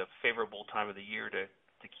it's a favorable time of the year to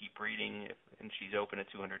keep breeding, and she's open at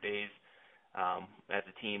 200 days, as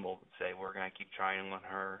a team, we'll say we're going to keep trying on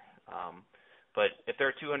her. But if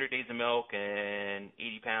they're 200 days of milk and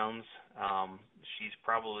 80 pounds, she's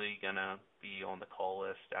probably going to be on the call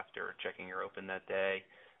list after checking her open that day.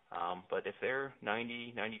 But if they're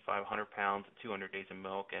 90, 95, 100 pounds at 200 days of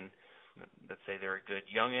milk, and let's say they're a good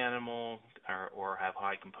young animal or have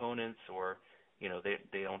high components, or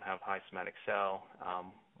they don't have high somatic cell,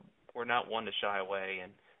 we're not one to shy away,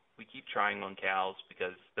 and we keep trying on cows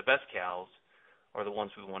because the best cows are the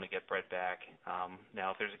ones we want to get bred back.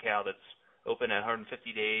 Now, if there's a cow that's open at 150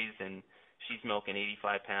 days and she's milking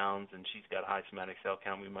 85 pounds and she's got high somatic cell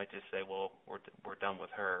count, we might just say, well, we're done with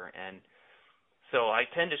her. And so I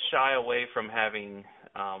tend to shy away from having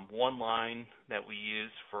one line that we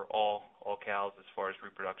use for all cows as far as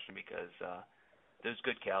reproduction, because those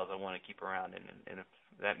good cows I want to keep around, and if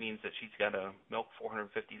that means that she's got to milk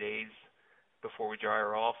 450 days before we dry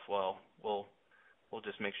her off, well, we'll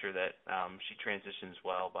just make sure that she transitions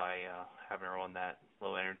well by having her on that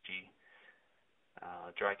low energy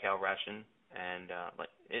dry cow ration. And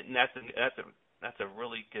that's a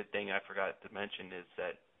really good thing I forgot to mention, is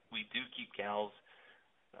that we do keep cows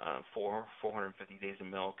for 450 days of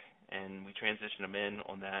milk, and we transition them in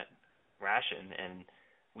on that ration, and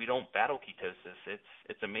we don't battle ketosis.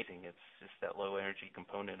 It's amazing. It's just that low energy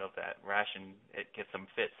component of that ration. It gets them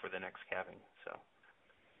fit for the next calving. So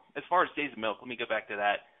as far as days of milk, let me go back to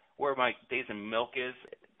that. Where my days of milk is,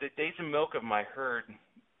 the days of milk of my herd,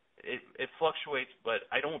 it fluctuates, but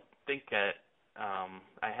I don't think that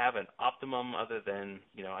I have an optimum other than,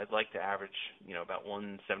 I'd like to average, about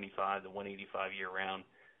 175 to 185 year round.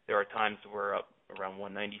 There are times we're up around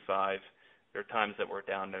 195. There are times that we're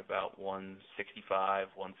down to about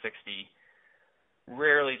 165, 160.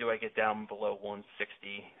 Rarely do I get down below 160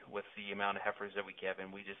 with the amount of heifers that we give,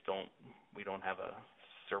 and we don't have a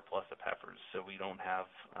surplus of heifers, so we don't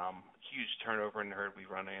have huge turnover in the herd. We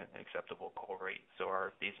run an acceptable cull rate, so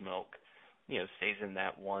our days milk, stays in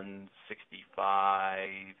that 165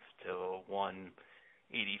 to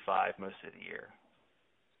 185 most of the year.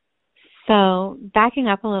 So backing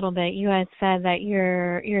up a little bit, you had said that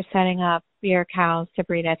you're setting up your cows to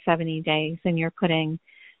breed at 70 days, and you're putting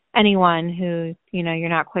anyone who, you're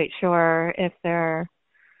not quite sure if they're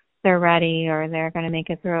they're ready or they're going to make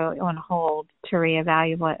it through on hold to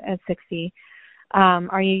reevaluate at 60.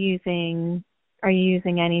 Are you using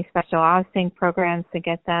any special off-sync programs to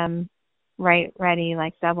get them ready,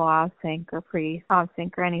 like double off-sync or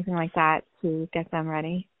pre-off-sync or anything like that to get them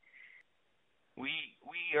ready? We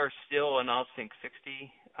are still an off-sync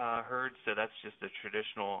 60 herd, so that's just a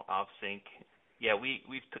traditional off-sync. Yeah,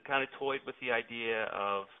 we've kind of toyed with the idea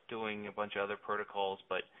of doing a bunch of other protocols,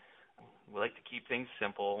 but we like to keep things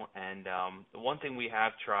simple. And the one thing we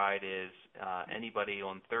have tried is anybody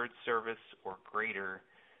on third service or greater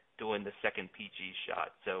doing the second PG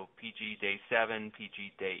shot. So PG day 7,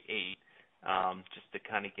 PG day 8, just to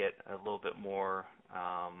kind of get a little bit more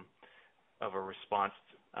of a response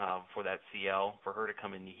for that CL, for her to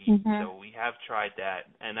come in the heat. Mm-hmm. So we have tried that.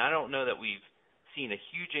 And I don't know that we've seen a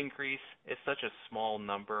huge increase. It's such a small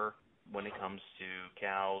number when it comes to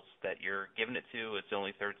cows that you're giving it to. It's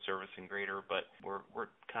only third service and greater, but we're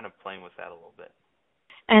kind of playing with that a little bit.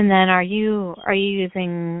 And then are you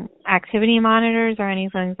using activity monitors or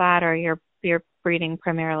anything like that, or you're breeding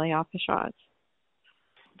primarily off the shots?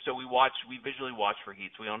 So we visually watch for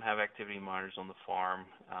heats. We don't have activity monitors on the farm,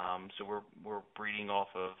 so we're breeding off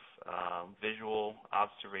of visual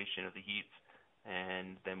observation of the heats,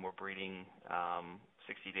 and then we're breeding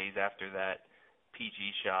 60 days after that PG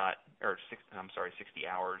shot, 60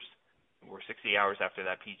 hours. We're 60 hours after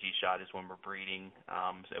that PG shot is when we're breeding,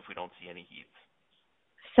 if we don't see any heats.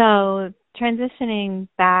 So transitioning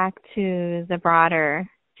back to the broader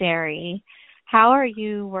dairy, how are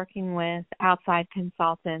you working with outside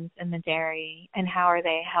consultants in the dairy, and how are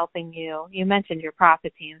they helping you? You mentioned your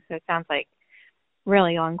profit team, so it sounds like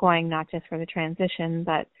really ongoing, not just for the transition,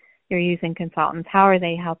 but you're using consultants. How are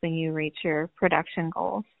they helping you reach your production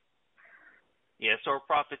goals? Yeah, so our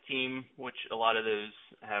profit team, which a lot of those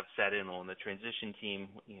have sat in on the transition team,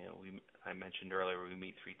 I mentioned earlier we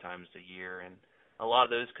meet 3 times a year, and a lot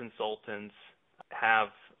of those consultants have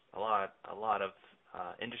a lot of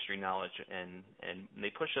industry knowledge, and they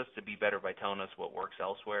push us to be better by telling us what works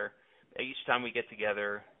elsewhere. Each time we get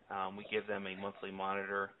together, we give them a monthly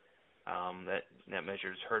monitor that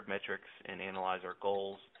measures herd metrics and analyze our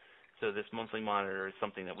goals. So this monthly monitor is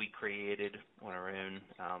something that we created on our own.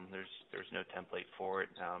 There's no template for it.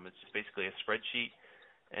 It's just basically a spreadsheet,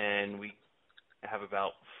 and we have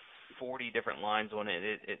about 40 different lines on it.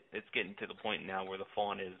 It's getting to the point now where the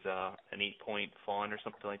fawn is an 8-point fawn or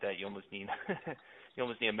something like that. You almost need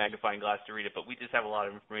a magnifying glass to read it, but we just have a lot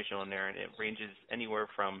of information on there, and it ranges anywhere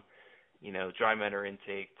from dry matter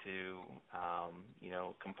intake to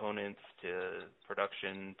components to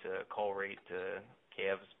production to call rate to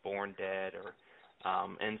calves born dead,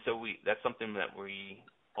 and so that's something that we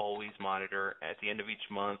always monitor. At the end of each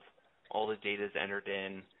month, all the data is entered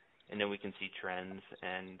in, and then we can see trends.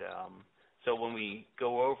 And so when we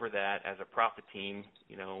go over that as a profit team,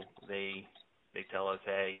 they tell us,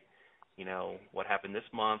 hey, what happened this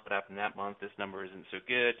month, what happened that month, this number isn't so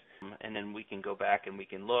good. And then we can go back and we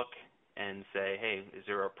can look and say, hey, is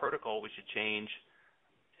there a protocol we should change?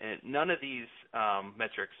 And none of these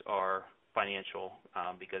metrics are financial,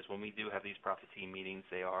 because when we do have these profit team meetings,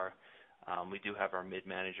 we do have our mid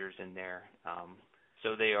managers in there.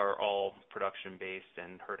 So they are all production-based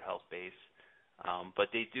and herd health-based, but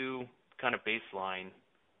they do kind of baseline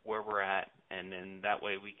where we're at, and then that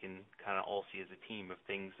way we can kind of all see as a team if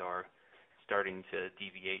things are starting to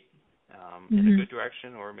deviate in a good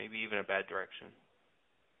direction or maybe even a bad direction.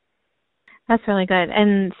 That's really good.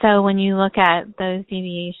 And so when you look at those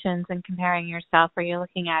deviations and comparing yourself, are you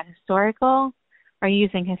looking at historical? Are you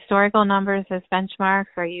using historical numbers as benchmarks?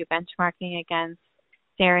 Or are you benchmarking against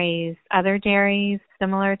other dairies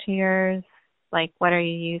similar to yours? Like, what are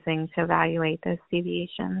you using to evaluate those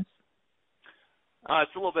deviations?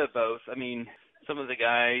 It's a little bit of both. I mean, some of the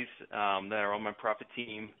guys that are on my profit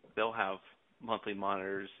team, they'll have monthly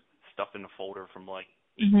monitors stuffed in a folder from like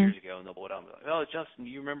 8 years ago, and they'll pull it out and be like, oh, Justin,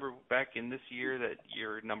 you remember back in this year that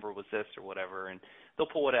your number was this or whatever, and they'll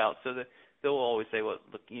pull it out. So that they'll always say, well,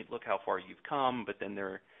 look how far you've come, but then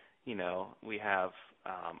we have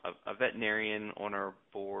a veterinarian on our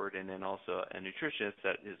board, and then also a nutritionist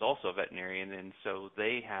that is also a veterinarian, and so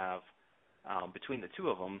they have, between the two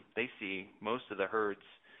of them, they see most of the herds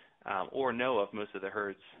or know of most of the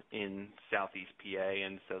herds in Southeast PA,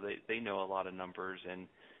 and so they know a lot of numbers, and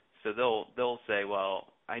so they'll say, well,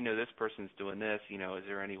 I know this person's doing this, is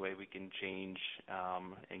there any way we can change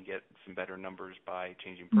and get some better numbers by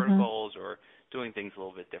changing protocols or doing things a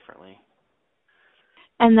little bit differently?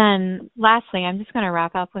 And then lastly, I'm just going to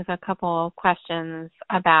wrap up with a couple of questions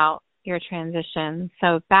about your transition.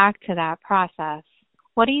 So back to that process,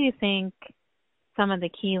 what do you think some of the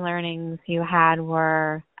key learnings you had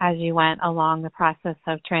were as you went along the process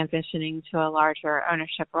of transitioning to a larger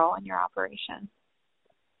ownership role in your operation?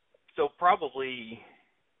 So probably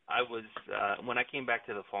I was, when I came back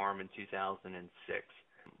to the farm in 2006,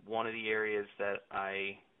 one of the areas that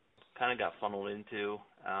I kind of got funneled into,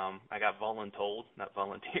 I got voluntold, not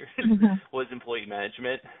volunteered, was employee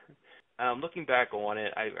management. Looking back on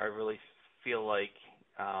it, I really feel like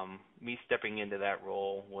me stepping into that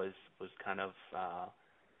role was kind of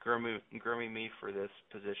grooming me for this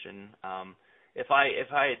position. If I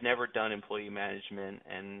had never done employee management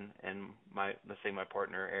and let's say my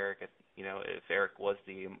partner Eric, if Eric was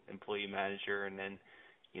the employee manager and then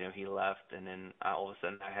he left and then all of a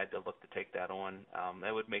sudden I had to look to take that on,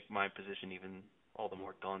 that would make my position even all the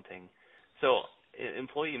more daunting. So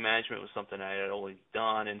employee management was something I had always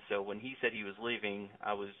done, and so when he said he was leaving,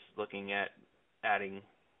 I was looking at adding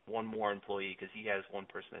one more employee because he has one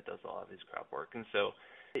person that does all of his crop work. And so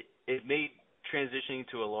it made transitioning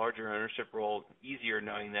to a larger ownership role easier,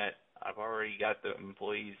 knowing that I've already got the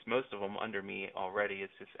employees, most of them under me already.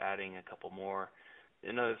 It's just adding a couple more.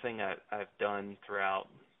 Another thing I've done throughout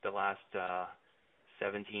the last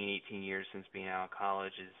 17, 18 years since being out of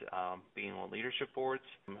college is being on leadership boards,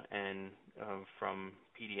 and from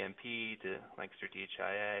PDMP to Lancaster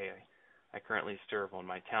DHIA. I currently serve on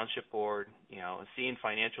my township board, seeing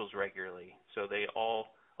financials regularly. So all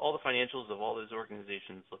the financials of all those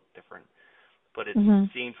organizations look different. But it's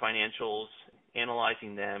seeing financials,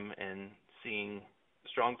 analyzing them, and seeing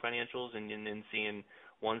strong financials, and then seeing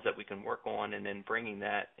ones that we can work on, and then bringing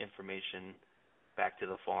that information back to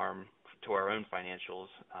the farm to our own financials.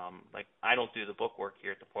 Like I don't do the book work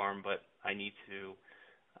here at the farm, but I need to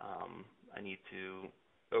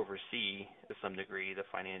oversee to some degree the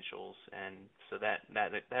financials, and so that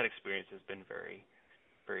experience has been very,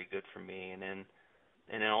 very good for me. And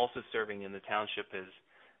then also serving in the township has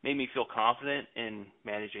made me feel confident in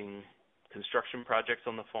managing construction projects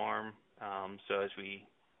on the farm. So as we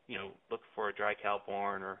look for a dry cow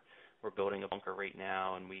barn, or we're building a bunker right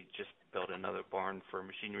now, and we just built another barn for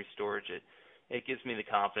machinery storage, it gives me the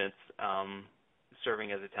confidence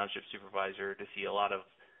serving as a township supervisor to see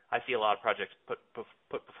I see a lot of projects put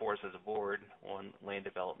before us as a board on land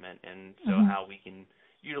development, and so how we can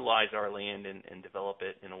utilize our land and develop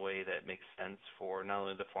it in a way that makes sense for not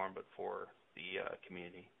only the farm but for the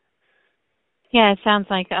community. Yeah, it sounds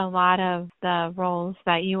like a lot of the roles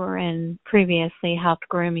that you were in previously helped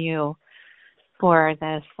groom you for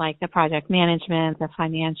this, like the project management, the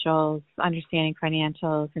financials, understanding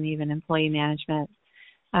financials, and even employee management,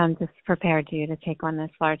 just prepared you to take on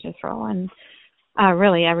this largest role. And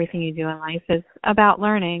really everything you do in life is about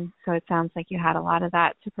learning, so it sounds like you had a lot of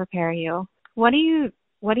that to prepare you. What do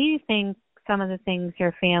you think some of the things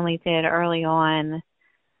your family did early on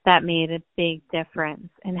that made a big difference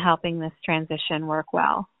in helping this transition work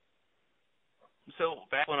well? So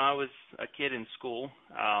back when I was a kid in school,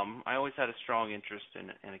 I always had a strong interest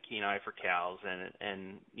and a keen eye for cows,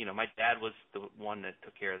 and my dad was the one that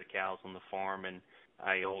took care of the cows on the farm, and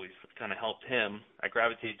I always kind of helped him. I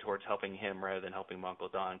gravitated towards helping him rather than helping my Uncle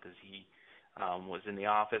Don, because he was in the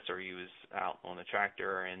office or he was out on the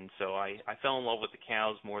tractor, and so I fell in love with the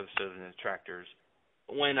cows more so than the tractors.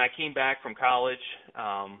 When I came back from college,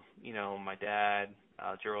 my dad,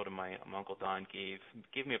 Gerald, and my Uncle Don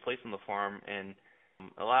gave me a place on the farm and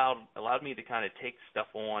allowed me to kind of take stuff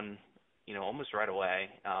on, almost right away.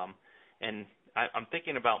 And I'm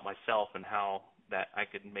thinking about myself and how that I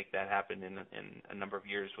could make that happen in a number of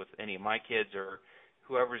years with any of my kids or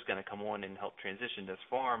whoever's going to come on and help transition this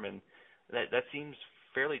farm. And that seems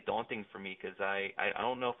fairly daunting for me, because I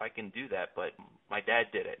don't know if I can do that, but my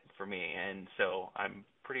dad did it for me, and so I'm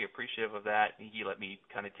pretty appreciative of that. He let me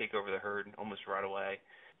kind of take over the herd almost right away,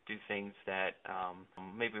 do things that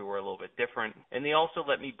maybe were a little bit different, and they also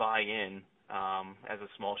let me buy in as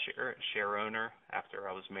a small share owner after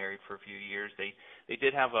I was married for a few years. They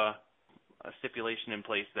did have a stipulation in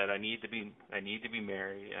place that I need to be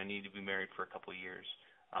married. I need to be married for a couple of years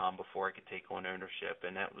before I could take on ownership,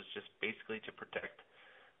 and that was just basically to protect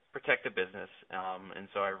the business, and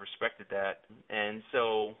so I respected that. And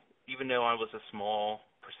so even though I was a small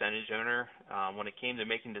percentage owner, when it came to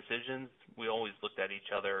making decisions, we always looked at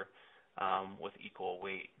each other with equal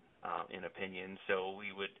weight in opinion. So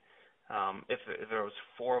we would, if there was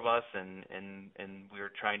four of us and we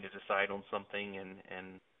were trying to decide on something,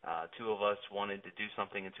 and two of us wanted to do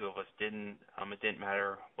something and two of us didn't, it didn't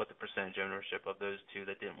matter what the percentage ownership of those two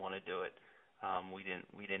that didn't want to do it. We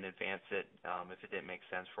didn't advance it if it didn't make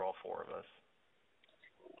sense for all four of us.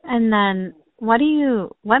 And then what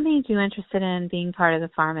made you interested in being part of the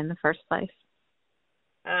farm in the first place?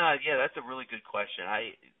 Yeah, that's a really good question.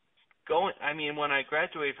 When I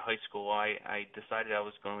graduated high school, I decided I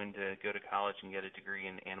was going to go to college and get a degree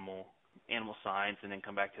in animal science and then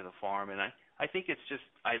come back to the farm. And I think it's just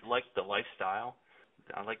I like the lifestyle.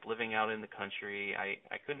 I like living out in the country.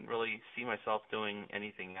 I couldn't really see myself doing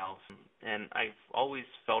anything else. And I've always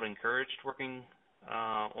felt encouraged working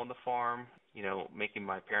on the farm, making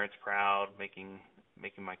my parents proud, making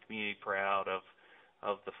my community proud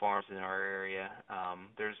of the farms in our area.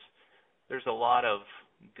 There's a lot of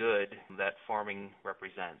good that farming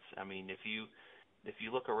represents. I mean, if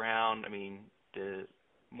you look around, I mean, the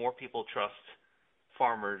more people trust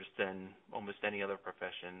farmers than almost any other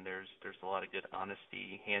profession. There's a lot of good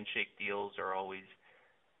honesty. Handshake deals are always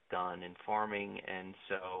done in farming, and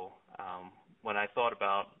so when I thought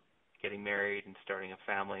about getting married and starting a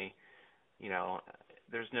family,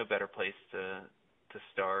 there's no better place to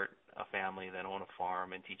start a family than on a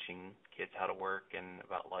farm and teaching kids how to work and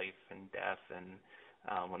about life and death and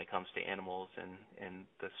when it comes to animals and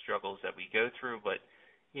the struggles that we go through. But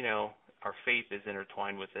our faith is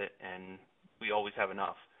intertwined with it, and we always have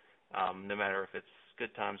enough, no matter if it's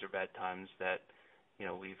good times or bad times. That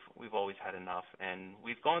we've always had enough, and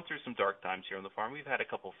we've gone through some dark times here on the farm. We've had a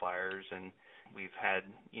couple fires, and we've had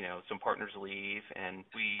some partners leave, and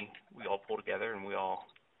we all pull together, and we all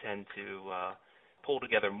tend to pull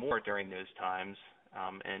together more during those times,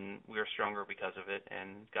 and we are stronger because of it,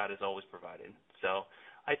 and God has always provided. So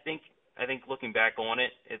I think looking back on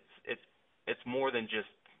it, it's more than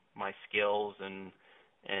just my skills and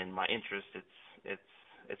my interest.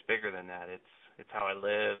 It's bigger than that. It's how I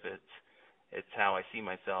live. It's how I see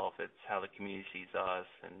myself. It's how the community sees us,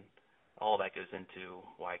 and all that goes into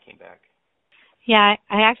why I came back. Yeah,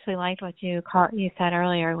 I actually liked what you said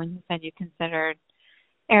earlier when you said you considered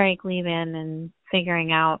Eric leaving and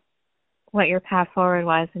figuring out what your path forward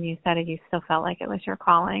was, and you said you still felt like it was your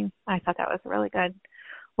calling. I thought that was a really good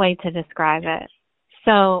way to describe it.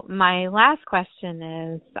 So my last question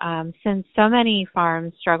is, since so many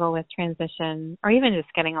farms struggle with transition or even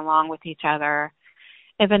just getting along with each other,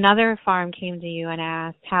 if another farm came to you and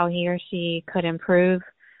asked how he or she could improve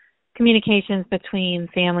communications between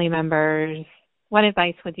family members, what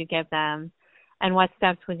advice would you give them, and what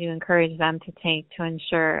steps would you encourage them to take to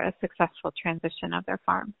ensure a successful transition of their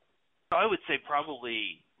farm? I would say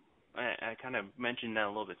probably, I kind of mentioned that a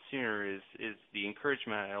little bit sooner, is the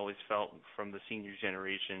encouragement I always felt from the senior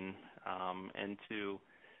generation, and to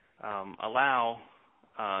allow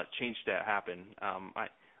change to happen.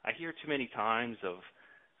 I hear too many times of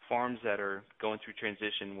farms that are going through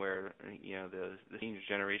transition where the senior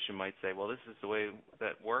generation might say, well, this is the way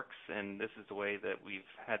that works, and this is the way that we've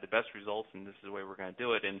had the best results, and this is the way we're going to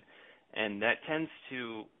do it, and that tends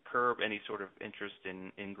to curb any sort of interest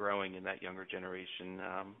in growing in that younger generation.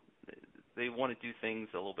 They want to do things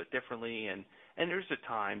a little bit differently, and there's a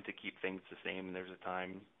time to keep things the same, and there's a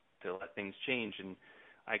time to let things change. And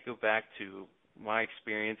I go back to my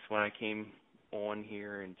experience when I came on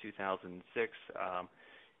here in 2006.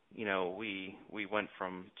 We went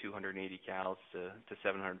from 280 cows to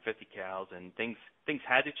 750 cows, and things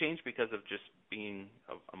had to change because of just being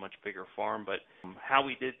a much bigger farm. But how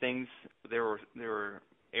we did things, there were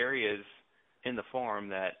areas in the farm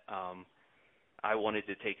that I wanted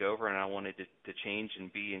to take over, and I wanted to change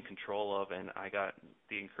and be in control of, and I got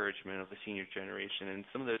the encouragement of the senior generation. And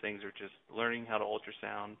some of those things are just learning how to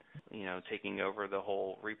ultrasound, taking over the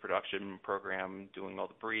whole reproduction program, doing all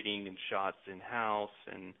the breeding and shots in-house,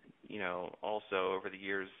 and, also over the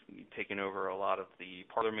years taking over a lot of the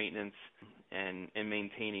parlor maintenance and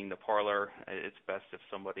maintaining the parlor. It's best if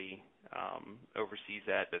somebody oversees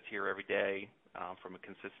that's here every day, from a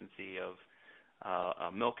consistency of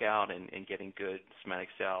milk out and getting good somatic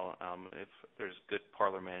cell, if there's a good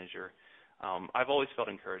parlor manager. I've always felt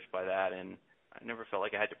encouraged by that, and I never felt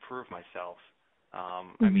like I had to prove myself.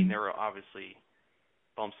 I mean, there were obviously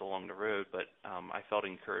bumps along the road, but I felt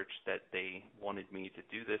encouraged that they wanted me to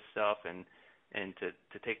do this stuff and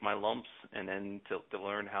to take my lumps and then to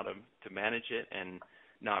learn how to manage it and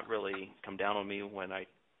not really come down on me when I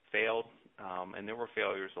failed. And there were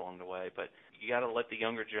failures along the way, but you got to let the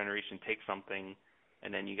younger generation take something,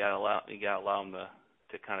 and then you got to allow them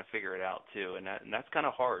to kind of figure it out too, and that's kind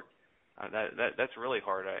of hard. That's really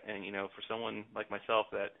hard. And for someone like myself,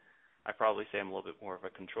 that I probably say I'm a little bit more of a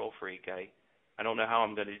control freak. I don't know how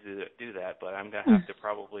I'm going to do that, but I'm going to have to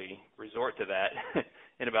probably resort to that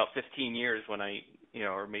in about 15 years when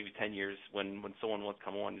or maybe 10 years when someone wants to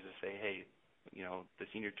come on and just say, hey, the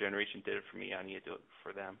senior generation did it for me, I need to do it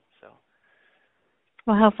for them. So.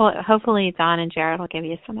 Well, hopefully Don and Jared will give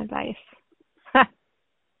you some advice.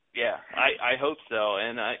 Yeah, Yeah, I hope so,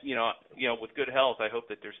 and with good health, I hope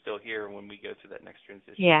that they're still here when we go through that next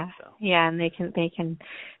transition. Yeah, So. yeah, and they can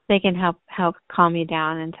help calm you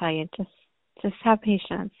down and tell you just have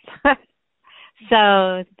patience.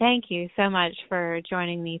 So thank you so much for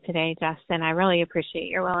joining me today, Justin. I really appreciate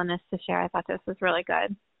your willingness to share. I thought this was really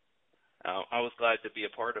good. I was glad to be a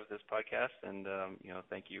part of this podcast, and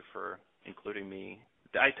thank you for including me.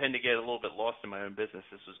 I tend to get a little bit lost in my own business.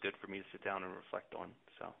 This was good for me to sit down and reflect on.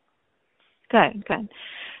 So. Good.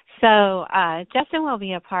 So Justin will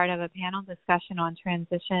be a part of a panel discussion on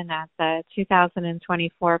transition at the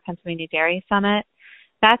 2024 Pennsylvania Dairy Summit.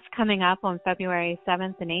 That's coming up on February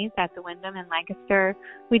 7th and 8th at the Wyndham in Lancaster.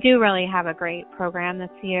 We do really have a great program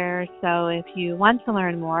this year, so if you want to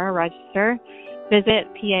learn more, register.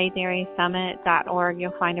 Visit padairysummit.org.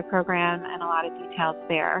 You'll find a program and a lot of details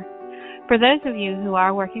there. For those of you who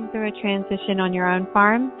are working through a transition on your own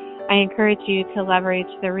farm, I encourage you to leverage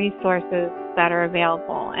the resources that are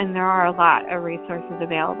available, and there are a lot of resources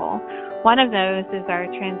available. One of those is our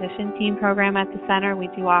transition team program at the center. We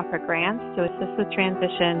do offer grants to assist with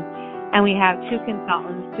transition, and we have 2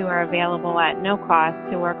 consultants who are available at no cost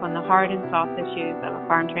to work on the hard and soft issues of a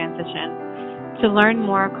farm transition. To learn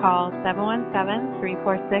more, call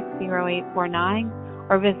 717-346-0849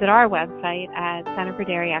 or visit our website at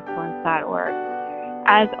centerfordairyexcellence.org.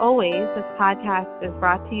 As always, this podcast is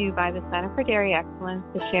brought to you by the Center for Dairy Excellence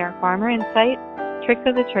to share farmer insight, tricks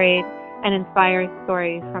of the trade, and inspired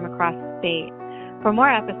stories from across the state. For more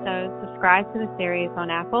episodes, subscribe to the series on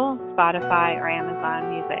Apple, Spotify, or Amazon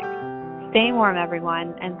Music. Stay warm,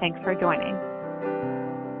 everyone, and thanks for joining.